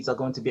which deeds are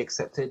going to be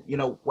accepted.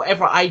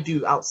 Whatever I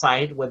do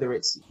outside, whether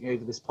it's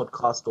this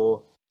podcast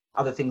or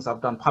other things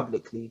I've done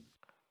publicly,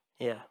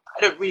 I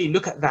don't really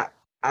look at that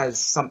as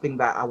something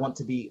that I want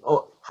to be.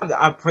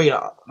 I pray and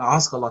I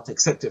ask Allah to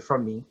accept it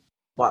from me,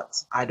 but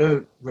I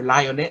don't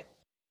rely on it.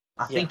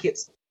 I think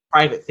it's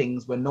private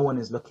things when no one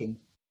is looking.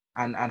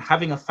 And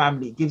having a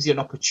family gives you an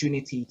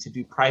opportunity to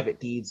do private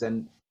deeds,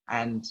 and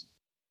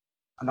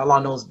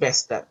Allah knows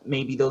best that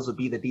maybe those will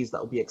be the deeds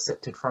that will be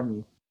accepted from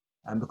you,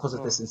 and because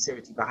of the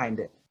sincerity behind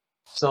it.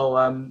 So,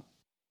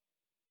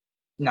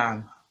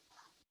 nah.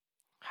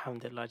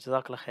 Alhamdulillah,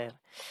 Jazakallah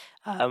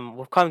khair.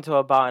 We've come to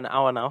about an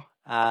hour now,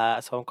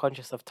 so I'm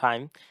conscious of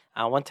time.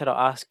 I wanted to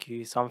ask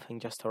you something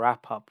just to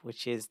wrap up,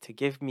 which is to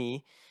give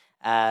me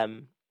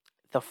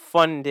the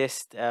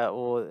fondest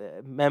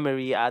or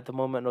memory at the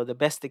moment, or the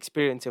best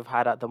experience you've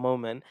had at the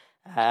moment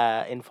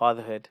in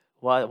fatherhood.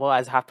 What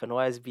has happened?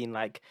 What has been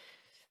like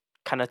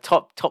kind of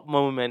top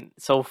moment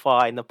so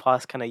far in the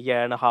past kind of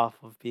year and a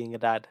half of being a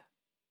dad?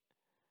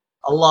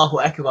 Allahu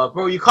Akbar,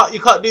 bro! You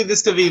can't do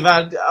this to me,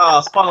 man.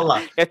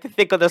 Subhanallah. You have to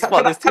think on the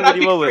spot. There's too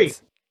many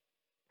moments.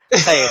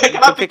 Say it. You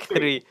can pick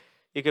three.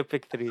 You can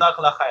pick three.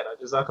 Jazakallah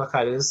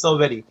khair. There's so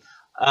many.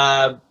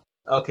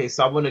 Okay,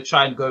 so I'm gonna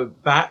try and go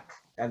back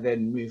and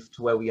then move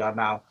to where we are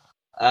now.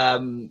 I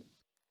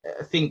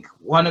think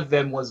one of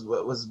them was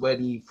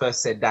when he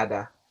first said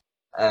Dada.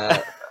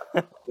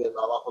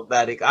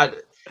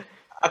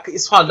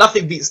 It's fun.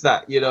 Nothing beats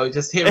that.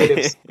 Just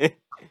hearing him.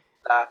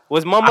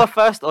 Was Mama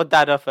first or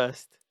Dada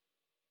first?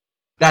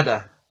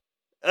 Dada.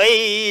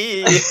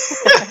 Hey.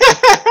 That's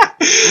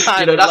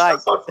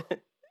one.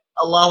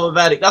 Allahu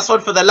Barik. That's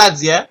one for the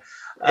lads, yeah.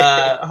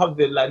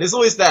 Alhamdulillah. There's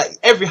always that.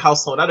 Every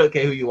household. I don't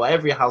care who you are.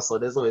 Every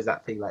household, there's always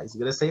that thing. Like, is he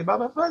gonna say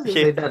Mama first? Or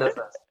say Dada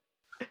first?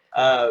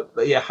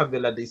 But yeah,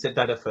 Alhamdulillah, he said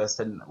Dada first,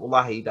 and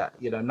Wallahi, that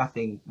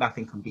nothing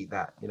can beat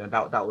that.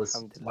 That was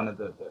one of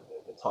the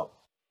top.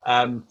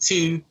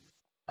 Two.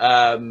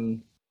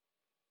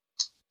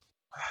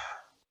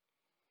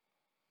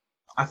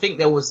 I think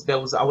there was.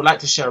 I would like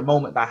to share a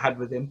moment that I had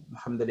with him.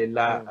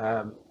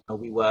 Alhamdulillah.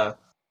 We were,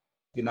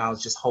 I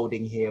was just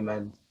holding him,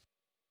 and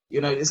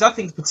there's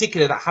nothing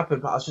particular that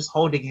happened, but I was just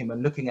holding him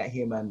and looking at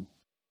him, and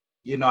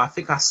I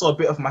think I saw a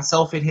bit of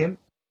myself in him,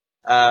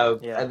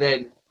 and then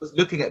he was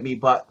looking at me.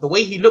 But the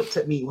way he looked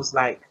at me was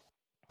like,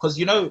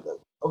 because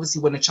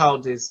obviously when a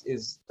child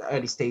is the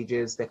early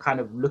stages, they're kind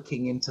of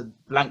looking into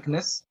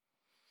blankness,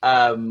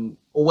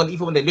 or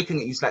even when they're looking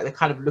at you, it's like they're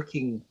kind of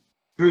looking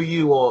through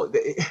you,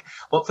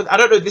 but I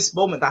don't know. This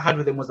moment that I had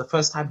with him was the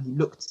first time he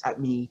looked at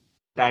me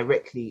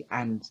directly,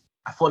 and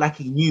I felt like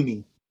he knew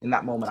me in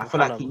that moment. I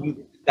felt like he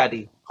knew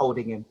Daddy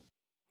holding him.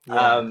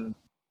 That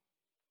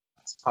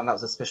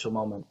was a special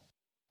moment.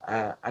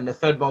 And the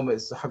third moment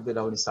is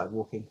Alhamdulillah when he started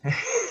walking.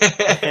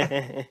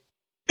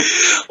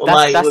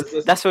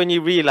 That's when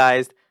you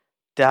realized,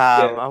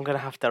 damn, I'm gonna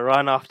have to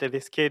run after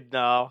this kid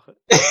now.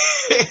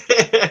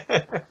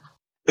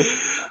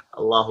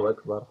 Allahu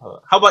Akbar.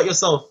 How about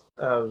yourself?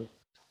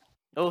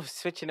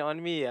 Switching it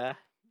on me, yeah.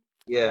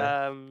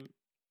 Yeah.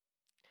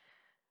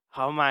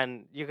 Oh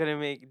man, you're gonna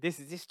make this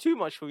is too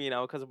much for me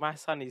now, because my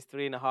son is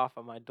 3.5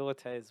 and my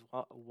daughter is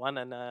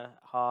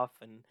 1.5,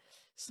 and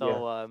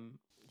so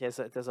there's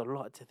a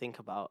lot to think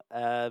about.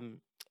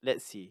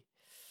 Let's see.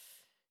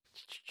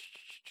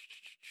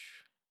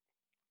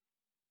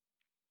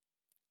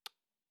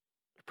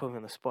 Put me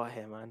on the spot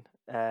here, man.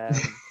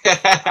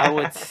 I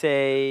would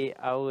say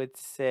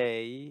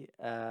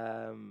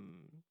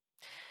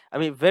I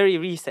mean, very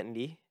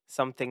recently,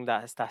 something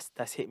that's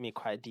hit me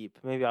quite deep.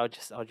 Maybe I'll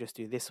just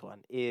do this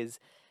one. Is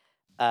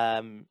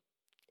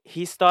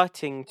he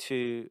started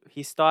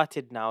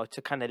now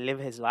to kind of live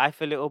his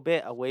life a little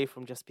bit away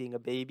from just being a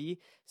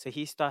baby. So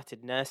he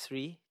started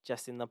nursery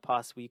just in the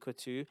past week or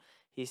two.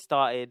 He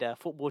started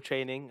football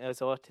training as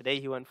well.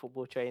 Today he went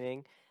football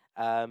training.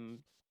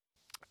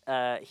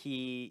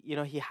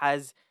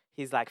 He's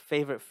his like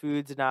favorite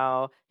foods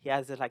now. He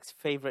has like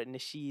favorite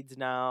nasheeds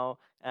now,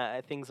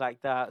 things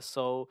like that.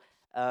 So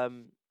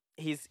um,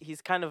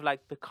 he's kind of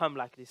like become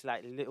like this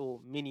like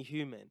little mini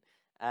human,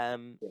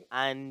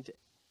 and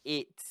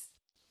it's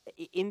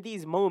in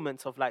these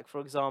moments of like, for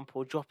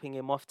example, dropping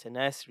him off to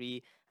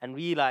nursery and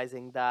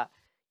realizing that,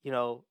 you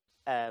know,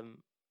 um,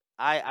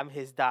 I am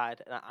his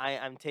dad and I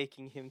am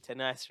taking him to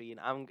nursery,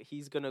 and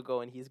he's gonna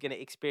go and he's gonna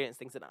experience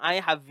things, and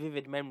I have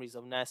vivid memories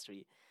of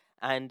nursery,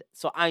 and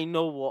so I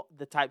know what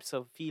the types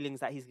of feelings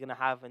that he's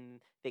gonna have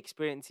and the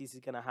experiences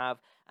he's gonna have,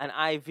 and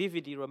I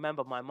vividly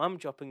remember my mum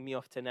dropping me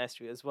off to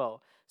nursery as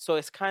well. So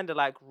it's kind of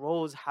like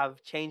roles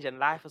have changed and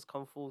life has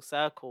come full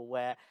circle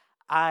where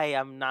I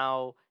am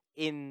now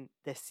in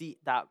the seat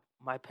that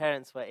my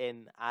parents were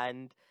in,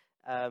 and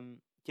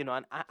you know,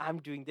 and I'm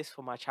doing this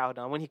for my child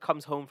now. When he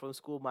comes home from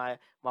school, my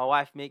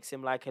wife makes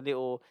him like a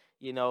little,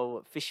 you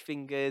know, fish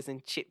fingers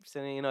and chips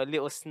and, you know, a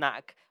little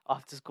snack,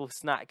 after school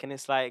snack, and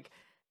it's like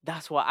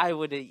that's what I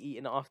would have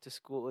eaten after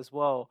school as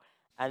well.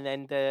 And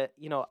then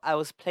you know, I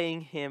was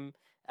playing him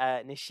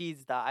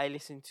nasheeds that I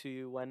listened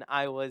to when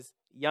I was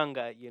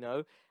younger, you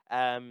know,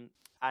 um,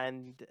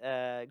 and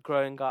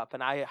growing up,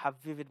 and I have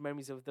vivid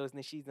memories of those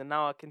nasheeds, and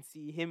now I can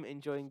see him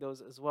enjoying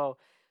those as well.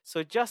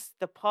 So just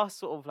the past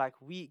sort of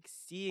like week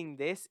seeing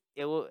this,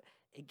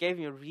 it gave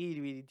me a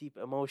really really deep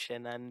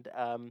emotion, and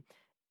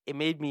it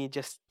made me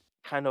just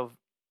kind of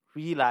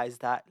realize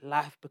that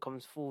life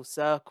becomes full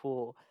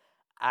circle,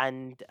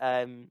 and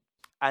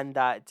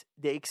that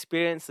the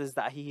experiences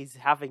that he's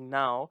having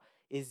now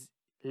is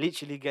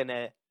literally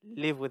gonna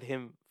live with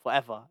him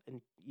forever.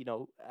 And you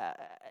know,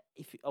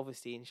 if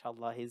obviously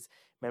inshallah his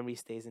memory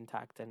stays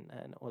intact and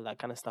all that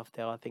kind of stuff,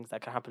 there are things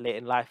that can happen later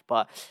in life,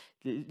 but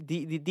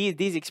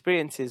these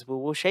experiences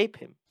will shape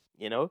him,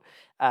 you know.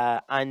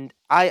 And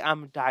I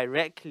am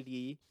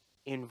directly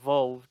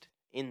involved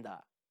in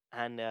that,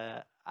 and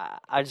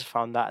I just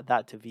found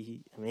that to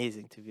be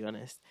amazing, to be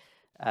honest.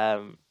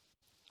 um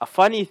a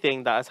funny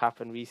thing that has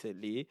happened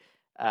recently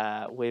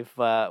with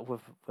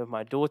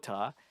my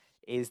daughter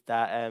is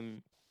that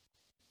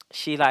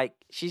she's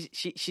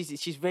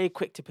very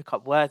quick to pick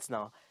up words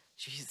now.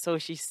 So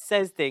she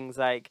says things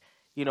like,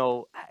 you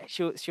know,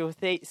 she'll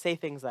say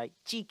things like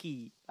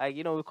cheeky, like,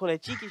 you know, we call her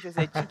cheeky, she'll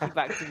say cheeky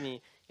back to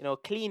me, you know,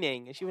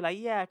 cleaning, and she'll be like,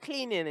 yeah,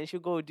 cleaning, and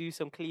she'll go do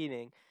some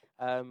cleaning.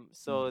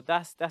 So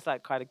that's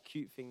like kind of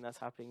cute thing that's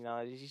happening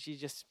now. She's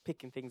just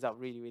picking things up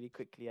really really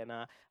quickly, and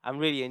I'm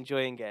really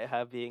enjoying it.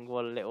 Her being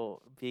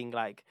being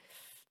like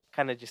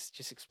kind of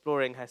just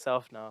exploring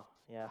herself now.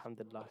 Yeah,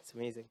 alhamdulillah, it's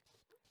amazing.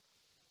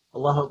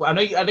 Allah, I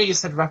know you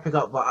said wrapping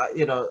up, but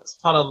you know,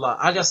 subhanallah,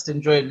 I just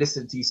enjoy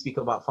listening to you speak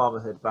about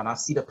fatherhood, man. I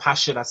see the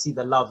passion, I see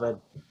the love, and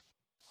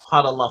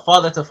subhanallah,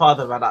 father to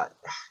father, man.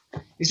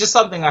 It's just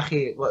something,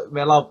 akhi,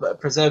 may Allah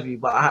preserve you.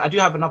 But I do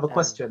have another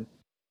question.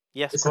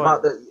 Yes, it's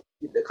about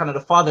the kind of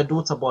the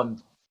father-daughter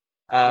bond.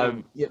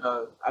 You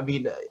know, I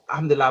mean,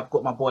 alhamdulillah, I've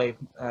got my boy,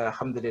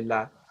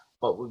 alhamdulillah.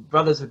 But with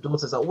brothers with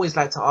daughters, I always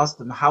like to ask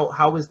them,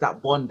 how is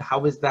that bond?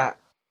 How is that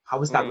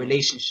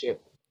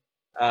relationship?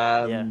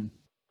 Yeah.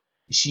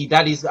 She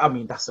daddy's, I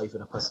mean, that's not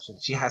even a question.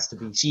 She has to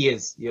be. She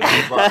is, you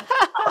know. But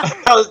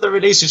how is the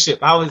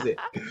relationship? How is it?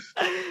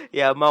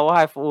 Yeah, my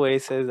wife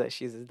always says that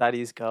she's a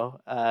daddy's girl.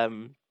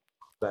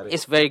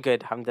 It's very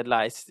good,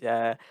 alhamdulillah.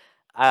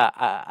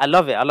 I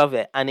love it. I love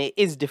it, and it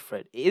is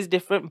different. It is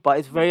different, but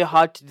it's very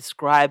hard to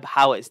describe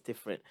how it's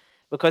different,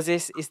 because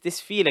it's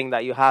this feeling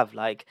that you have,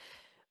 like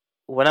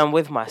when I'm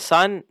with my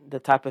son, the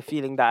type of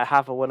feeling that I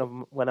have, or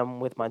when I'm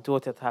with my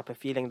daughter, the type of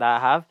feeling that I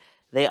have,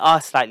 they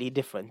are slightly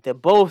different. They're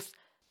both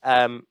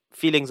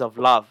feelings of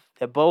love.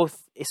 They're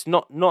both. It's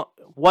not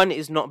one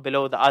is not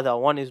below the other.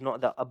 One is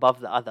not above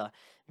the other.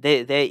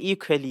 They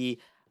equally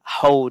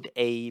hold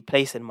a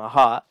place in my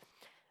heart,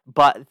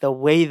 but the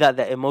way that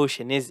the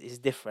emotion is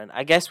different.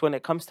 I guess when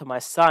it comes to my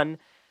son,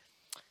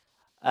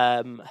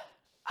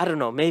 I don't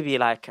know, maybe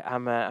like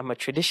I'm a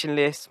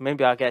traditionalist.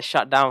 Maybe I'll get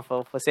shut down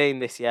for saying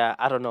this. Yeah,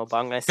 I don't know, but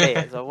I'm gonna say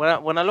it. So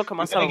when I look at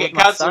my son, with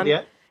my son,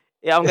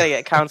 yeah, I'm gonna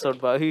get cancelled,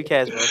 but who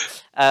cares,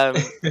 bro?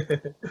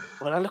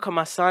 When I look at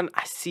my son,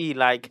 I see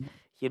like,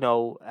 you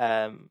know,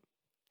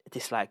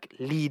 this like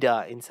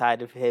leader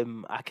inside of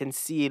him. I can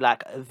see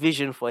like a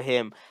vision for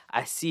him.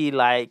 I see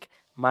like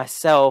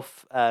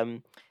myself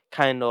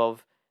kind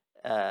of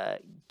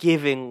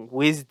giving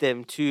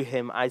wisdom to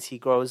him as he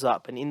grows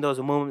up, and in those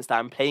moments that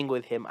I'm playing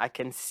with him, I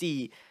can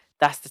see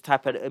that's the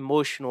type of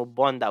emotional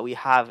bond that we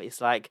have. It's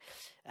like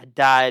a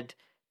dad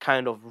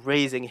kind of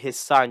raising his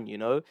son, you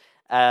know.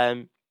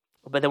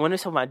 But then when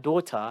it's with my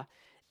daughter,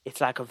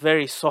 it's like a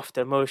very soft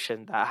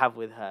emotion that I have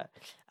with her.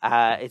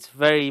 It's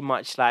very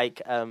much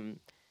like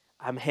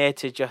I'm here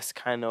to just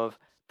kind of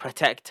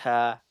protect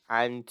her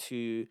and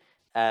to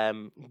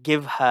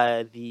give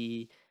her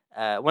the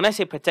when I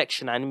say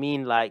protection, I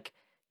mean like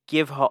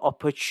give her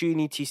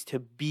opportunities to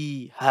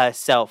be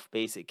herself,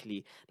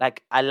 basically.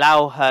 Like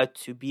allow her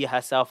to be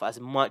herself as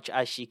much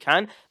as she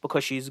can,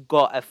 because she's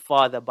got a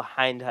father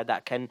behind her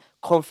that can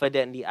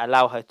confidently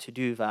allow her to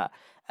do that.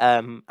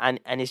 And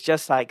it's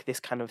just like this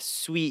kind of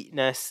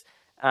sweetness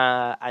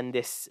and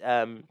this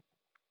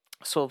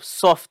sort of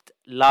soft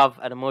love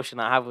and emotion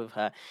I have with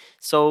her.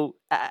 So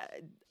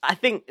I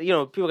think, you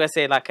know, people gonna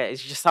say like it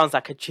just sounds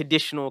like a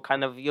traditional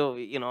kind of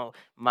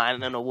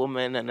man and a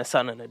woman and a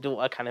son and a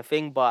daughter kind of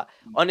thing. But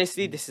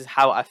honestly, this is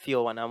how I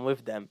feel when I'm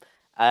with them.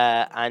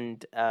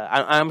 And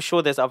I'm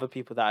sure there's other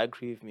people that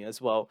agree with me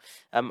as well.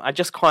 I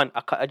just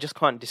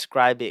can't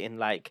describe it in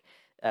like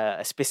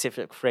a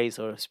specific phrase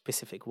or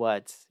specific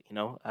words. You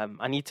know,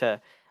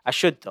 I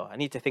should though. I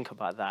need to think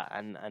about that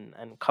and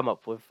come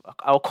up with.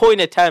 I'll coin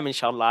a term,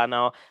 inshallah, and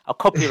I'll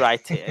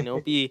copyright it, and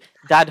it'll be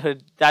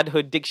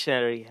dadhood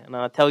dictionary, and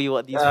I'll tell you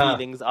what these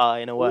feelings are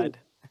in a word.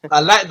 I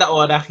like that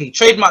one, Akhi.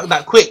 Trademark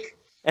that quick.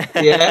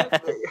 Yeah,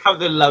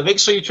 alhamdulillah. Make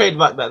sure you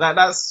trademark that.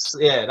 That's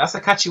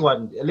a catchy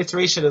one.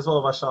 Alliteration as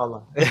well,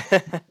 mashallah.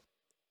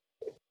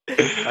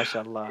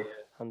 Mashallah,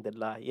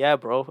 alhamdulillah. Yeah,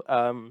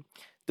 bro.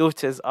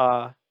 Daughters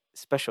are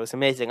special. It's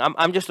amazing.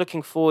 I'm just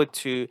looking forward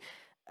to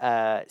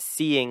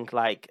seeing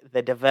like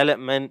the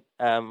development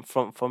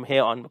from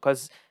here on,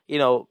 because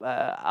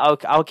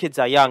our kids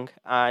are young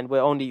and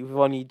we've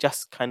only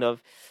just kind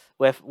of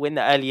we're in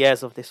the early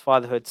years of this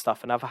fatherhood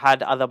stuff, and I've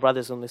had other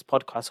brothers on this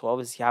podcast who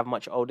obviously have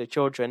much older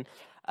children,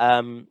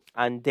 and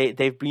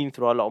they've been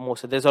through a lot more,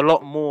 so there's a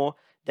lot more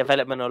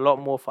development, a lot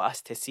more for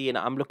us to see, and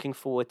I'm looking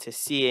forward to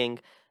seeing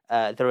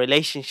the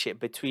relationship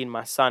between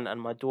my son and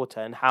my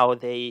daughter and how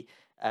they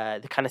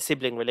the kind of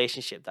sibling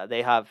relationship that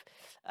they have.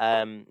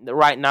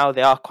 Right now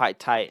they are quite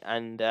tight,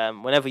 and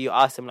whenever you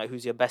ask them like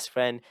who's your best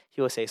friend,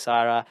 he will say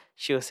Sarah,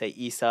 she'll say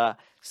Isa.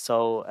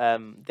 So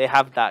they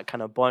have that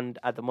kind of bond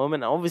at the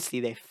moment, and obviously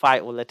they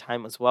fight all the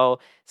time as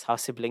well. It's how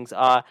siblings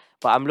are,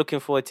 but I'm looking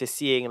forward to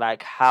seeing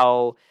like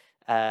how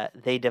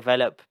they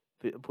develop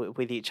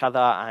with each other,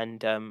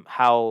 and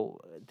how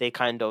they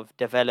kind of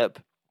develop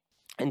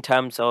in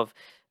terms of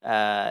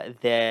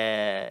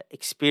their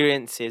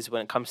experiences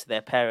when it comes to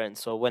their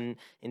parents, or when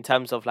in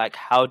terms of like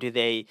how do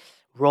they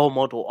role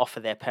model off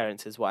of their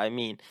parents is what I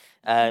mean.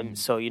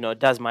 So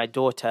does my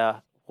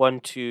daughter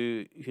want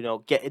to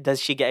does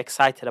she get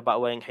excited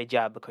about wearing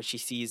hijab because she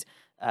sees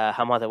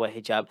her mother wear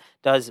hijab?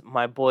 Does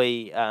my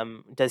boy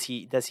does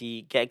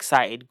he get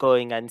excited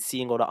going and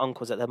seeing all the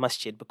uncles at the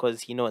masjid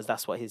because he knows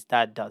that's what his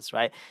dad does,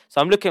 right?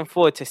 So I'm looking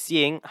forward to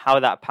seeing how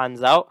that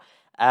pans out,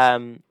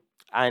 and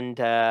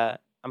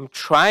I'm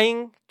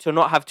trying to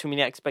not have too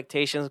many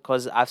expectations,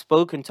 because I've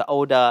spoken to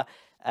older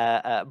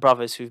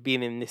brothers who've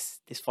been in this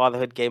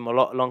fatherhood game a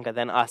lot longer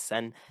than us,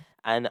 and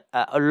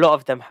a lot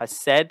of them have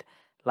said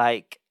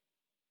like,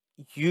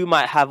 you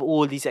might have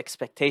all these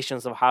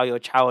expectations of how your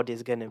child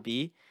is going to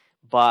be,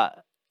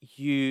 but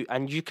you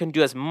can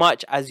do as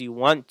much as you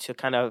want to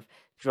kind of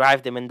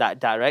drive them in that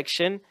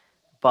direction,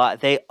 but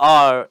they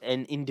are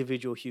an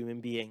individual human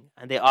being,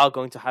 and they are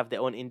going to have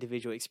their own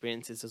individual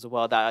experiences as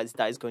well that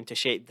is going to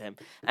shape them.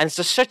 And it's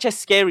just such a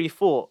scary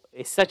thought.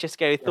 It's such a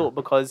scary thought,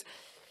 because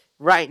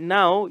right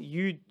now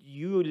you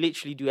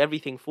literally do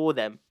everything for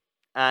them,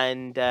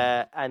 and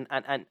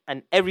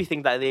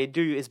everything that they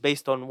do is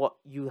based on what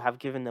you have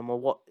given them or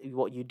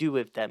what you do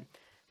with them.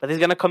 But there's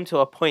going to come to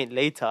a point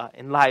later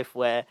in life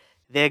where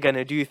they're going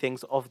to do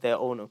things of their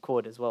own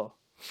accord as well.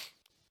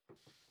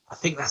 I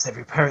think that's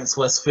every parent's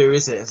worst fear,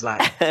 isn't it? It's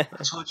like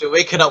children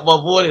waking up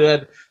one morning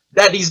and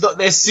daddy's not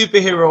their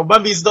superhero,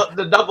 mummy's not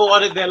the number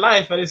one in their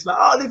life, and it's like,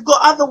 oh, they've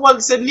got other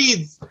wants and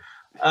needs.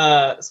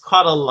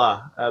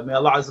 SubhanAllah. May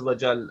Allah Azza wa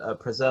Jal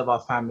preserve our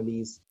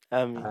families,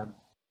 and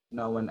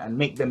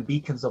make them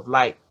beacons of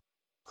light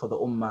for the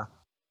ummah.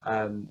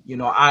 I'm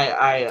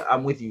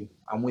with you.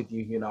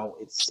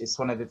 It's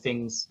one of the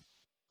things.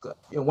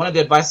 One of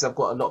the advices I've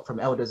got a lot from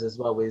elders as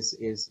well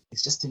is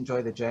just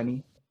enjoy the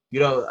journey.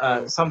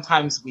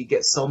 Sometimes we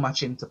get so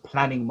much into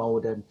planning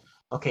mode, and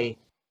okay,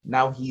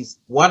 now he's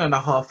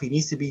 1.5, he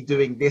needs to be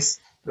doing this.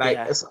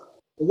 The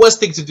worst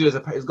thing to do as a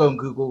parent is go on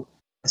Google,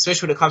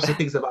 especially when it comes to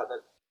things about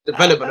the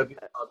development of your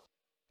child.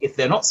 If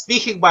they're not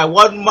speaking by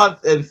 1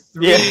 month and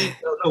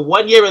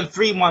 1 year and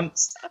 3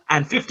 months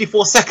and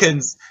 54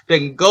 seconds,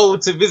 then go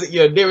to visit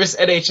your nearest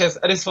NHS.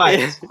 And it's like,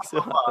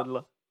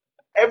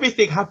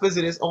 everything happens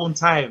in its own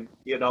time,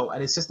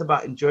 and it's just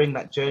about enjoying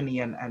that journey,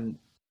 and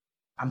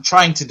I'm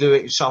trying to do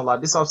it, inshallah.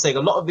 This is what I'm saying.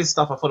 A lot of this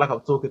stuff, I feel like I'm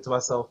talking to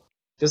myself.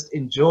 Just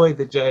enjoy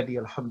the journey,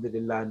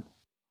 alhamdulillah.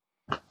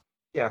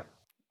 Yeah.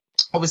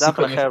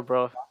 Obviously,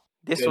 bro.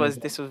 This was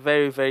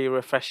very, very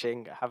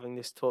refreshing having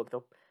this talk. I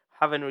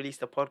haven't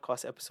released a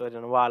podcast episode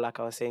in a while, like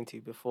I was saying to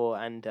you before,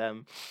 and I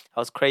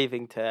was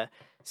craving to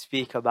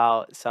speak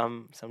about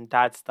some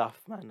dad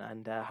stuff, man.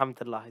 And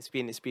alhamdulillah, it's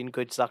been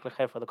good. Jazakallah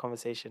khair for the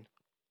conversation.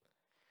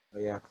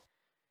 Yeah.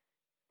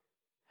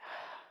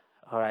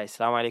 All right.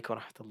 Assalamu alaikum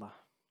wa rahmatullah.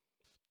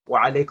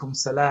 Wa alaikum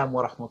salam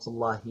wa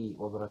rahmatullahi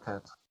wa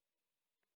barakatuh.